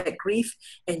gratitude. That grief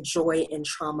and joy and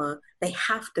trauma, they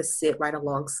have to sit right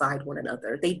alongside one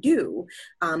another. They do.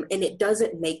 And it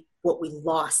doesn't make what we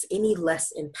lost any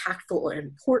less impactful or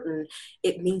important.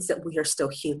 It means that we are still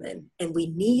human and we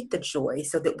need the joy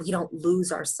so that we don't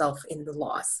lose ourselves in the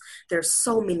loss. There's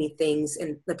so many things,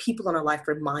 and the people in our life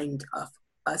remind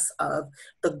us of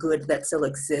the good that still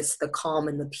exists, the calm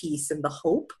and the peace and the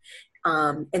hope.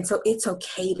 And so it's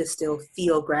okay to still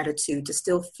feel gratitude, to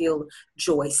still feel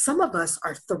joy. Some of us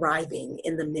are thriving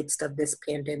in the midst of this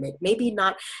pandemic, maybe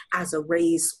not as a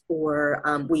race or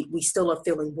we still are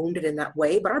feeling wounded in that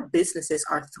way, but our businesses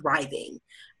are thriving.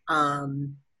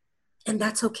 And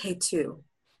that's okay too.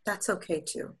 That's okay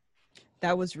too.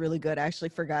 That was really good. I actually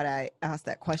forgot I asked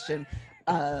that question.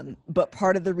 But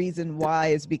part of the reason why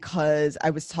is because I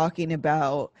was talking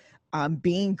about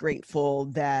being grateful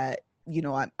that, you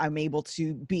know, I'm able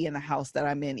to be in the house that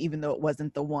I'm in, even though it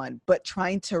wasn't the one, but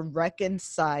trying to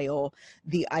reconcile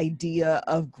the idea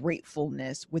of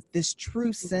gratefulness with this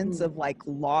true sense of like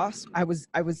loss I was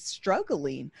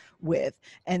struggling with.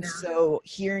 And so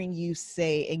hearing you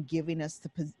say and giving us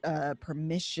the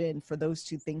permission for those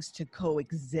two things to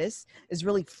coexist is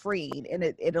really freeing. And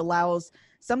it allows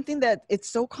something that it's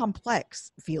so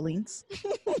complex, feelings.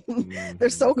 They're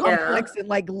so complex and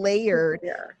like layered.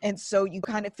 And so you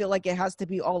kind of feel like it has to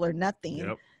be all or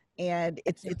nothing. And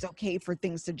it's okay for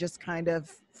things to just kind of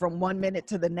from one minute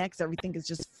to the next, everything is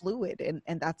just fluid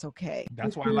and that's okay.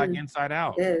 That's why I like Inside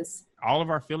Out. It is. All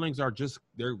of our feelings are just,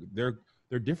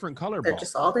 they're different color balls. They're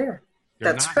just all there.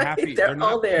 They're That's not right. happy. They're all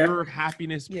not there. Pure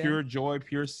happiness, pure joy,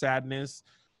 pure sadness.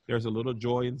 There's a little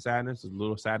joy in sadness, a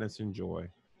little sadness in joy.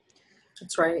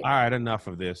 That's right. All right, enough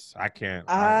of this. I can't.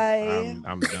 I'm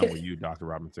done with you, Dr.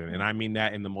 Robinson. And I mean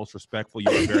that in the most respectful,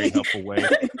 you're a very helpful way.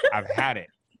 I've had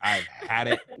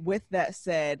it. With that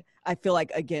said, I feel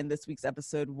like, again, this week's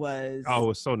episode was... Oh, it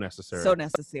was so necessary. So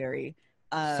necessary.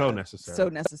 So necessary. So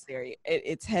necessary.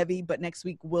 It's heavy, but next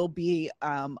week will be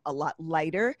a lot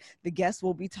lighter. The guest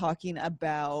will be talking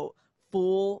about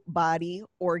full body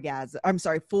orgasm. I'm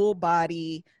sorry, full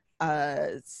body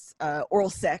oral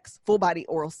sex, full body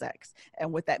oral sex.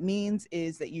 And what that means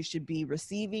is that you should be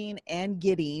receiving and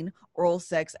getting oral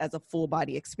sex as a full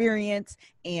body experience.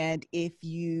 And if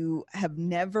you have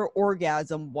never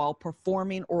orgasmed while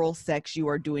performing oral sex, you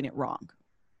are doing it wrong.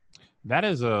 That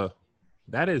is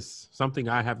something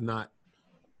I have not.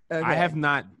 Okay. I have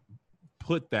not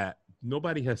put that.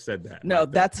 Nobody has said that. No,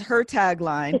 like that's her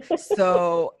tagline.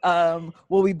 So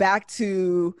we'll be back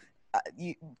to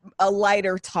a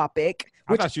lighter topic.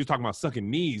 I thought she was talking about sucking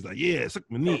knees. Like, yeah, suck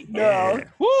my knee. No. Yeah.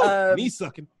 Woo, knee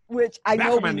sucking. Which I Back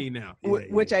know on my knee now.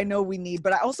 Which I know we need,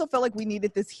 but I also felt like we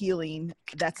needed this healing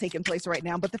that's taking place right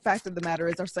now. But the fact of the matter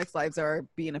is our sex lives are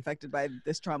being affected by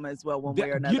this trauma as well, one way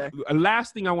or another.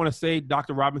 Last thing I want to say,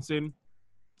 Dr. Robinson,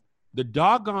 the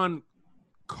doggone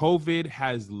COVID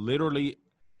has literally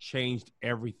changed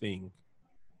everything.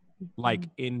 Like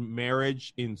in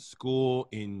marriage, in school,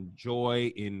 in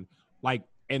joy, and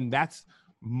that's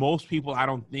most people I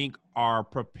don't think are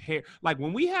prepared. Like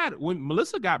when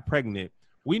Melissa got pregnant,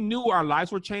 we knew our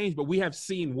lives were changed, but we have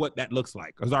seen what that looks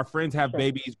like because our friends have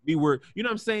babies. We were, you know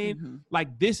what I'm saying? Mm-hmm.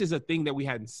 Like this is a thing that we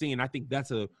hadn't seen. I think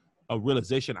that's a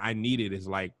realization I needed is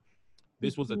like,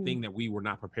 this was a thing that we were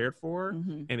not prepared for.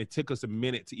 And it took us a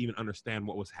minute to even understand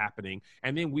what was happening.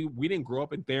 And then we didn't grow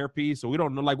up in therapy. So we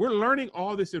don't know, like we're learning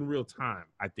all this in real time,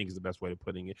 I think is the best way of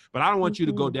putting it. But I don't want you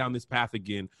to go down this path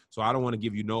again. So I don't want to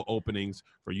give you no openings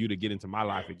for you to get into my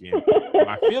life again.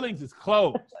 My feelings is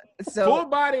closed. So, full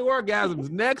body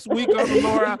orgasms next week on the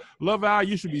Laura Love Hour.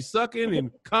 You should be sucking and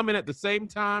coming at the same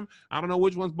time. I don't know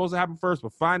which one's supposed to happen first,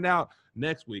 but find out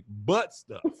next week. Butt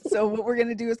stuff. So what we're going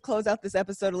to do is close out this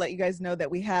episode to let you guys know that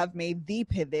we have made the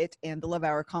pivot and the Love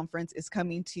Hour Conference is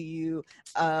coming to you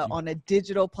on a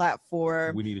digital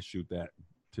platform. We need to shoot that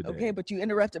today. Okay, but you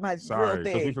interrupted my Sorry,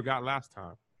 because we forgot last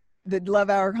time. The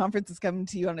Love Hour Conference is coming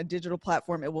to you on a digital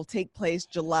platform. It will take place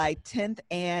July 10th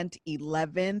and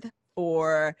 11th.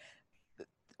 For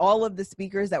all of the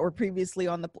speakers that were previously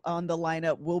on the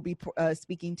lineup will be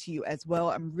speaking to you as well.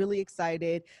 I'm really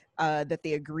excited that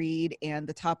they agreed, and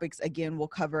the topics again will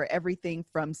cover everything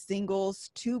from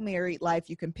singles to married life.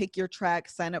 You can pick your track,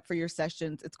 sign up for your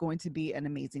sessions. It's going to be an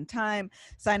amazing time.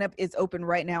 Sign up is open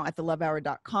right now at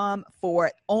thelovehour.com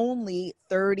for only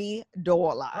 $30.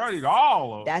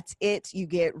 $30. That's it. You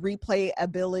get replay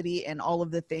ability and all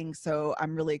of the things. So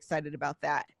I'm really excited about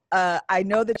that. I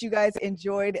know that you guys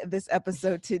enjoyed this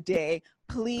episode today.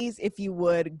 Please, if you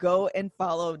would, go and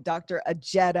follow Dr.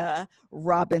 Ajita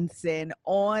Robinson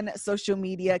on social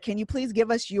media. Can you please give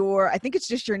us I think it's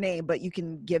just your name, but you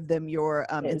can give them your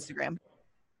Instagram.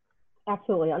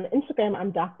 Absolutely. On Instagram,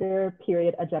 I'm Dr.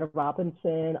 Ajita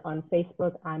Robinson. On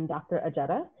Facebook, I'm Dr.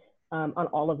 Ajita. On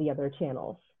all of the other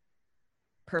channels.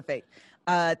 Perfect.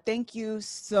 Thank you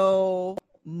so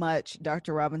much,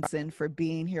 Dr. Robinson, for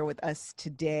being here with us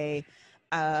today.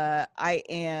 I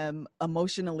am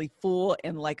emotionally full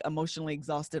and like emotionally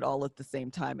exhausted all at the same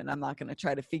time, and I'm not going to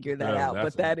try to figure that out,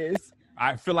 but that is.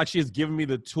 I feel like she has given me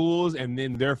the tools, and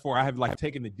then therefore I have like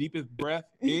taken the deepest breath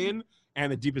in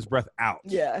and the deepest breath out.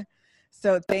 Yeah.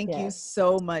 So thank you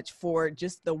so much for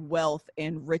just the wealth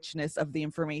and richness of the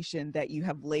information that you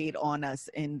have laid on us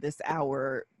in this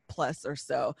hour plus or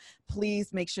so.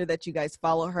 Please make sure that you guys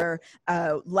follow her.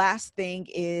 Last thing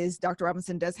is Dr.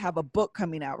 Robinson does have a book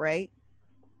coming out, right?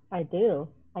 I do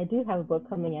have a book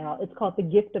coming out. It's called The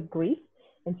Gift of Grief.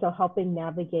 And so helping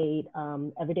navigate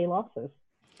everyday losses.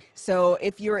 So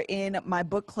if you're in my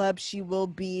book club, she will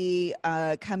be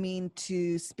coming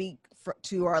to speak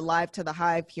to our Live to the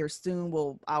Hive here soon.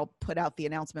 I'll put out the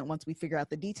announcement once we figure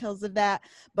out the details of that.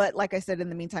 But like I said, in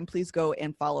the meantime, please go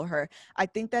and follow her. I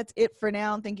think that's it for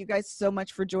now. Thank you guys so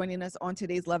much for joining us on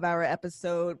today's Love Hour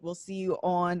episode. We'll see you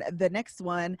on the next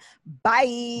one.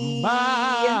 Bye.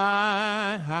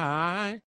 Bye.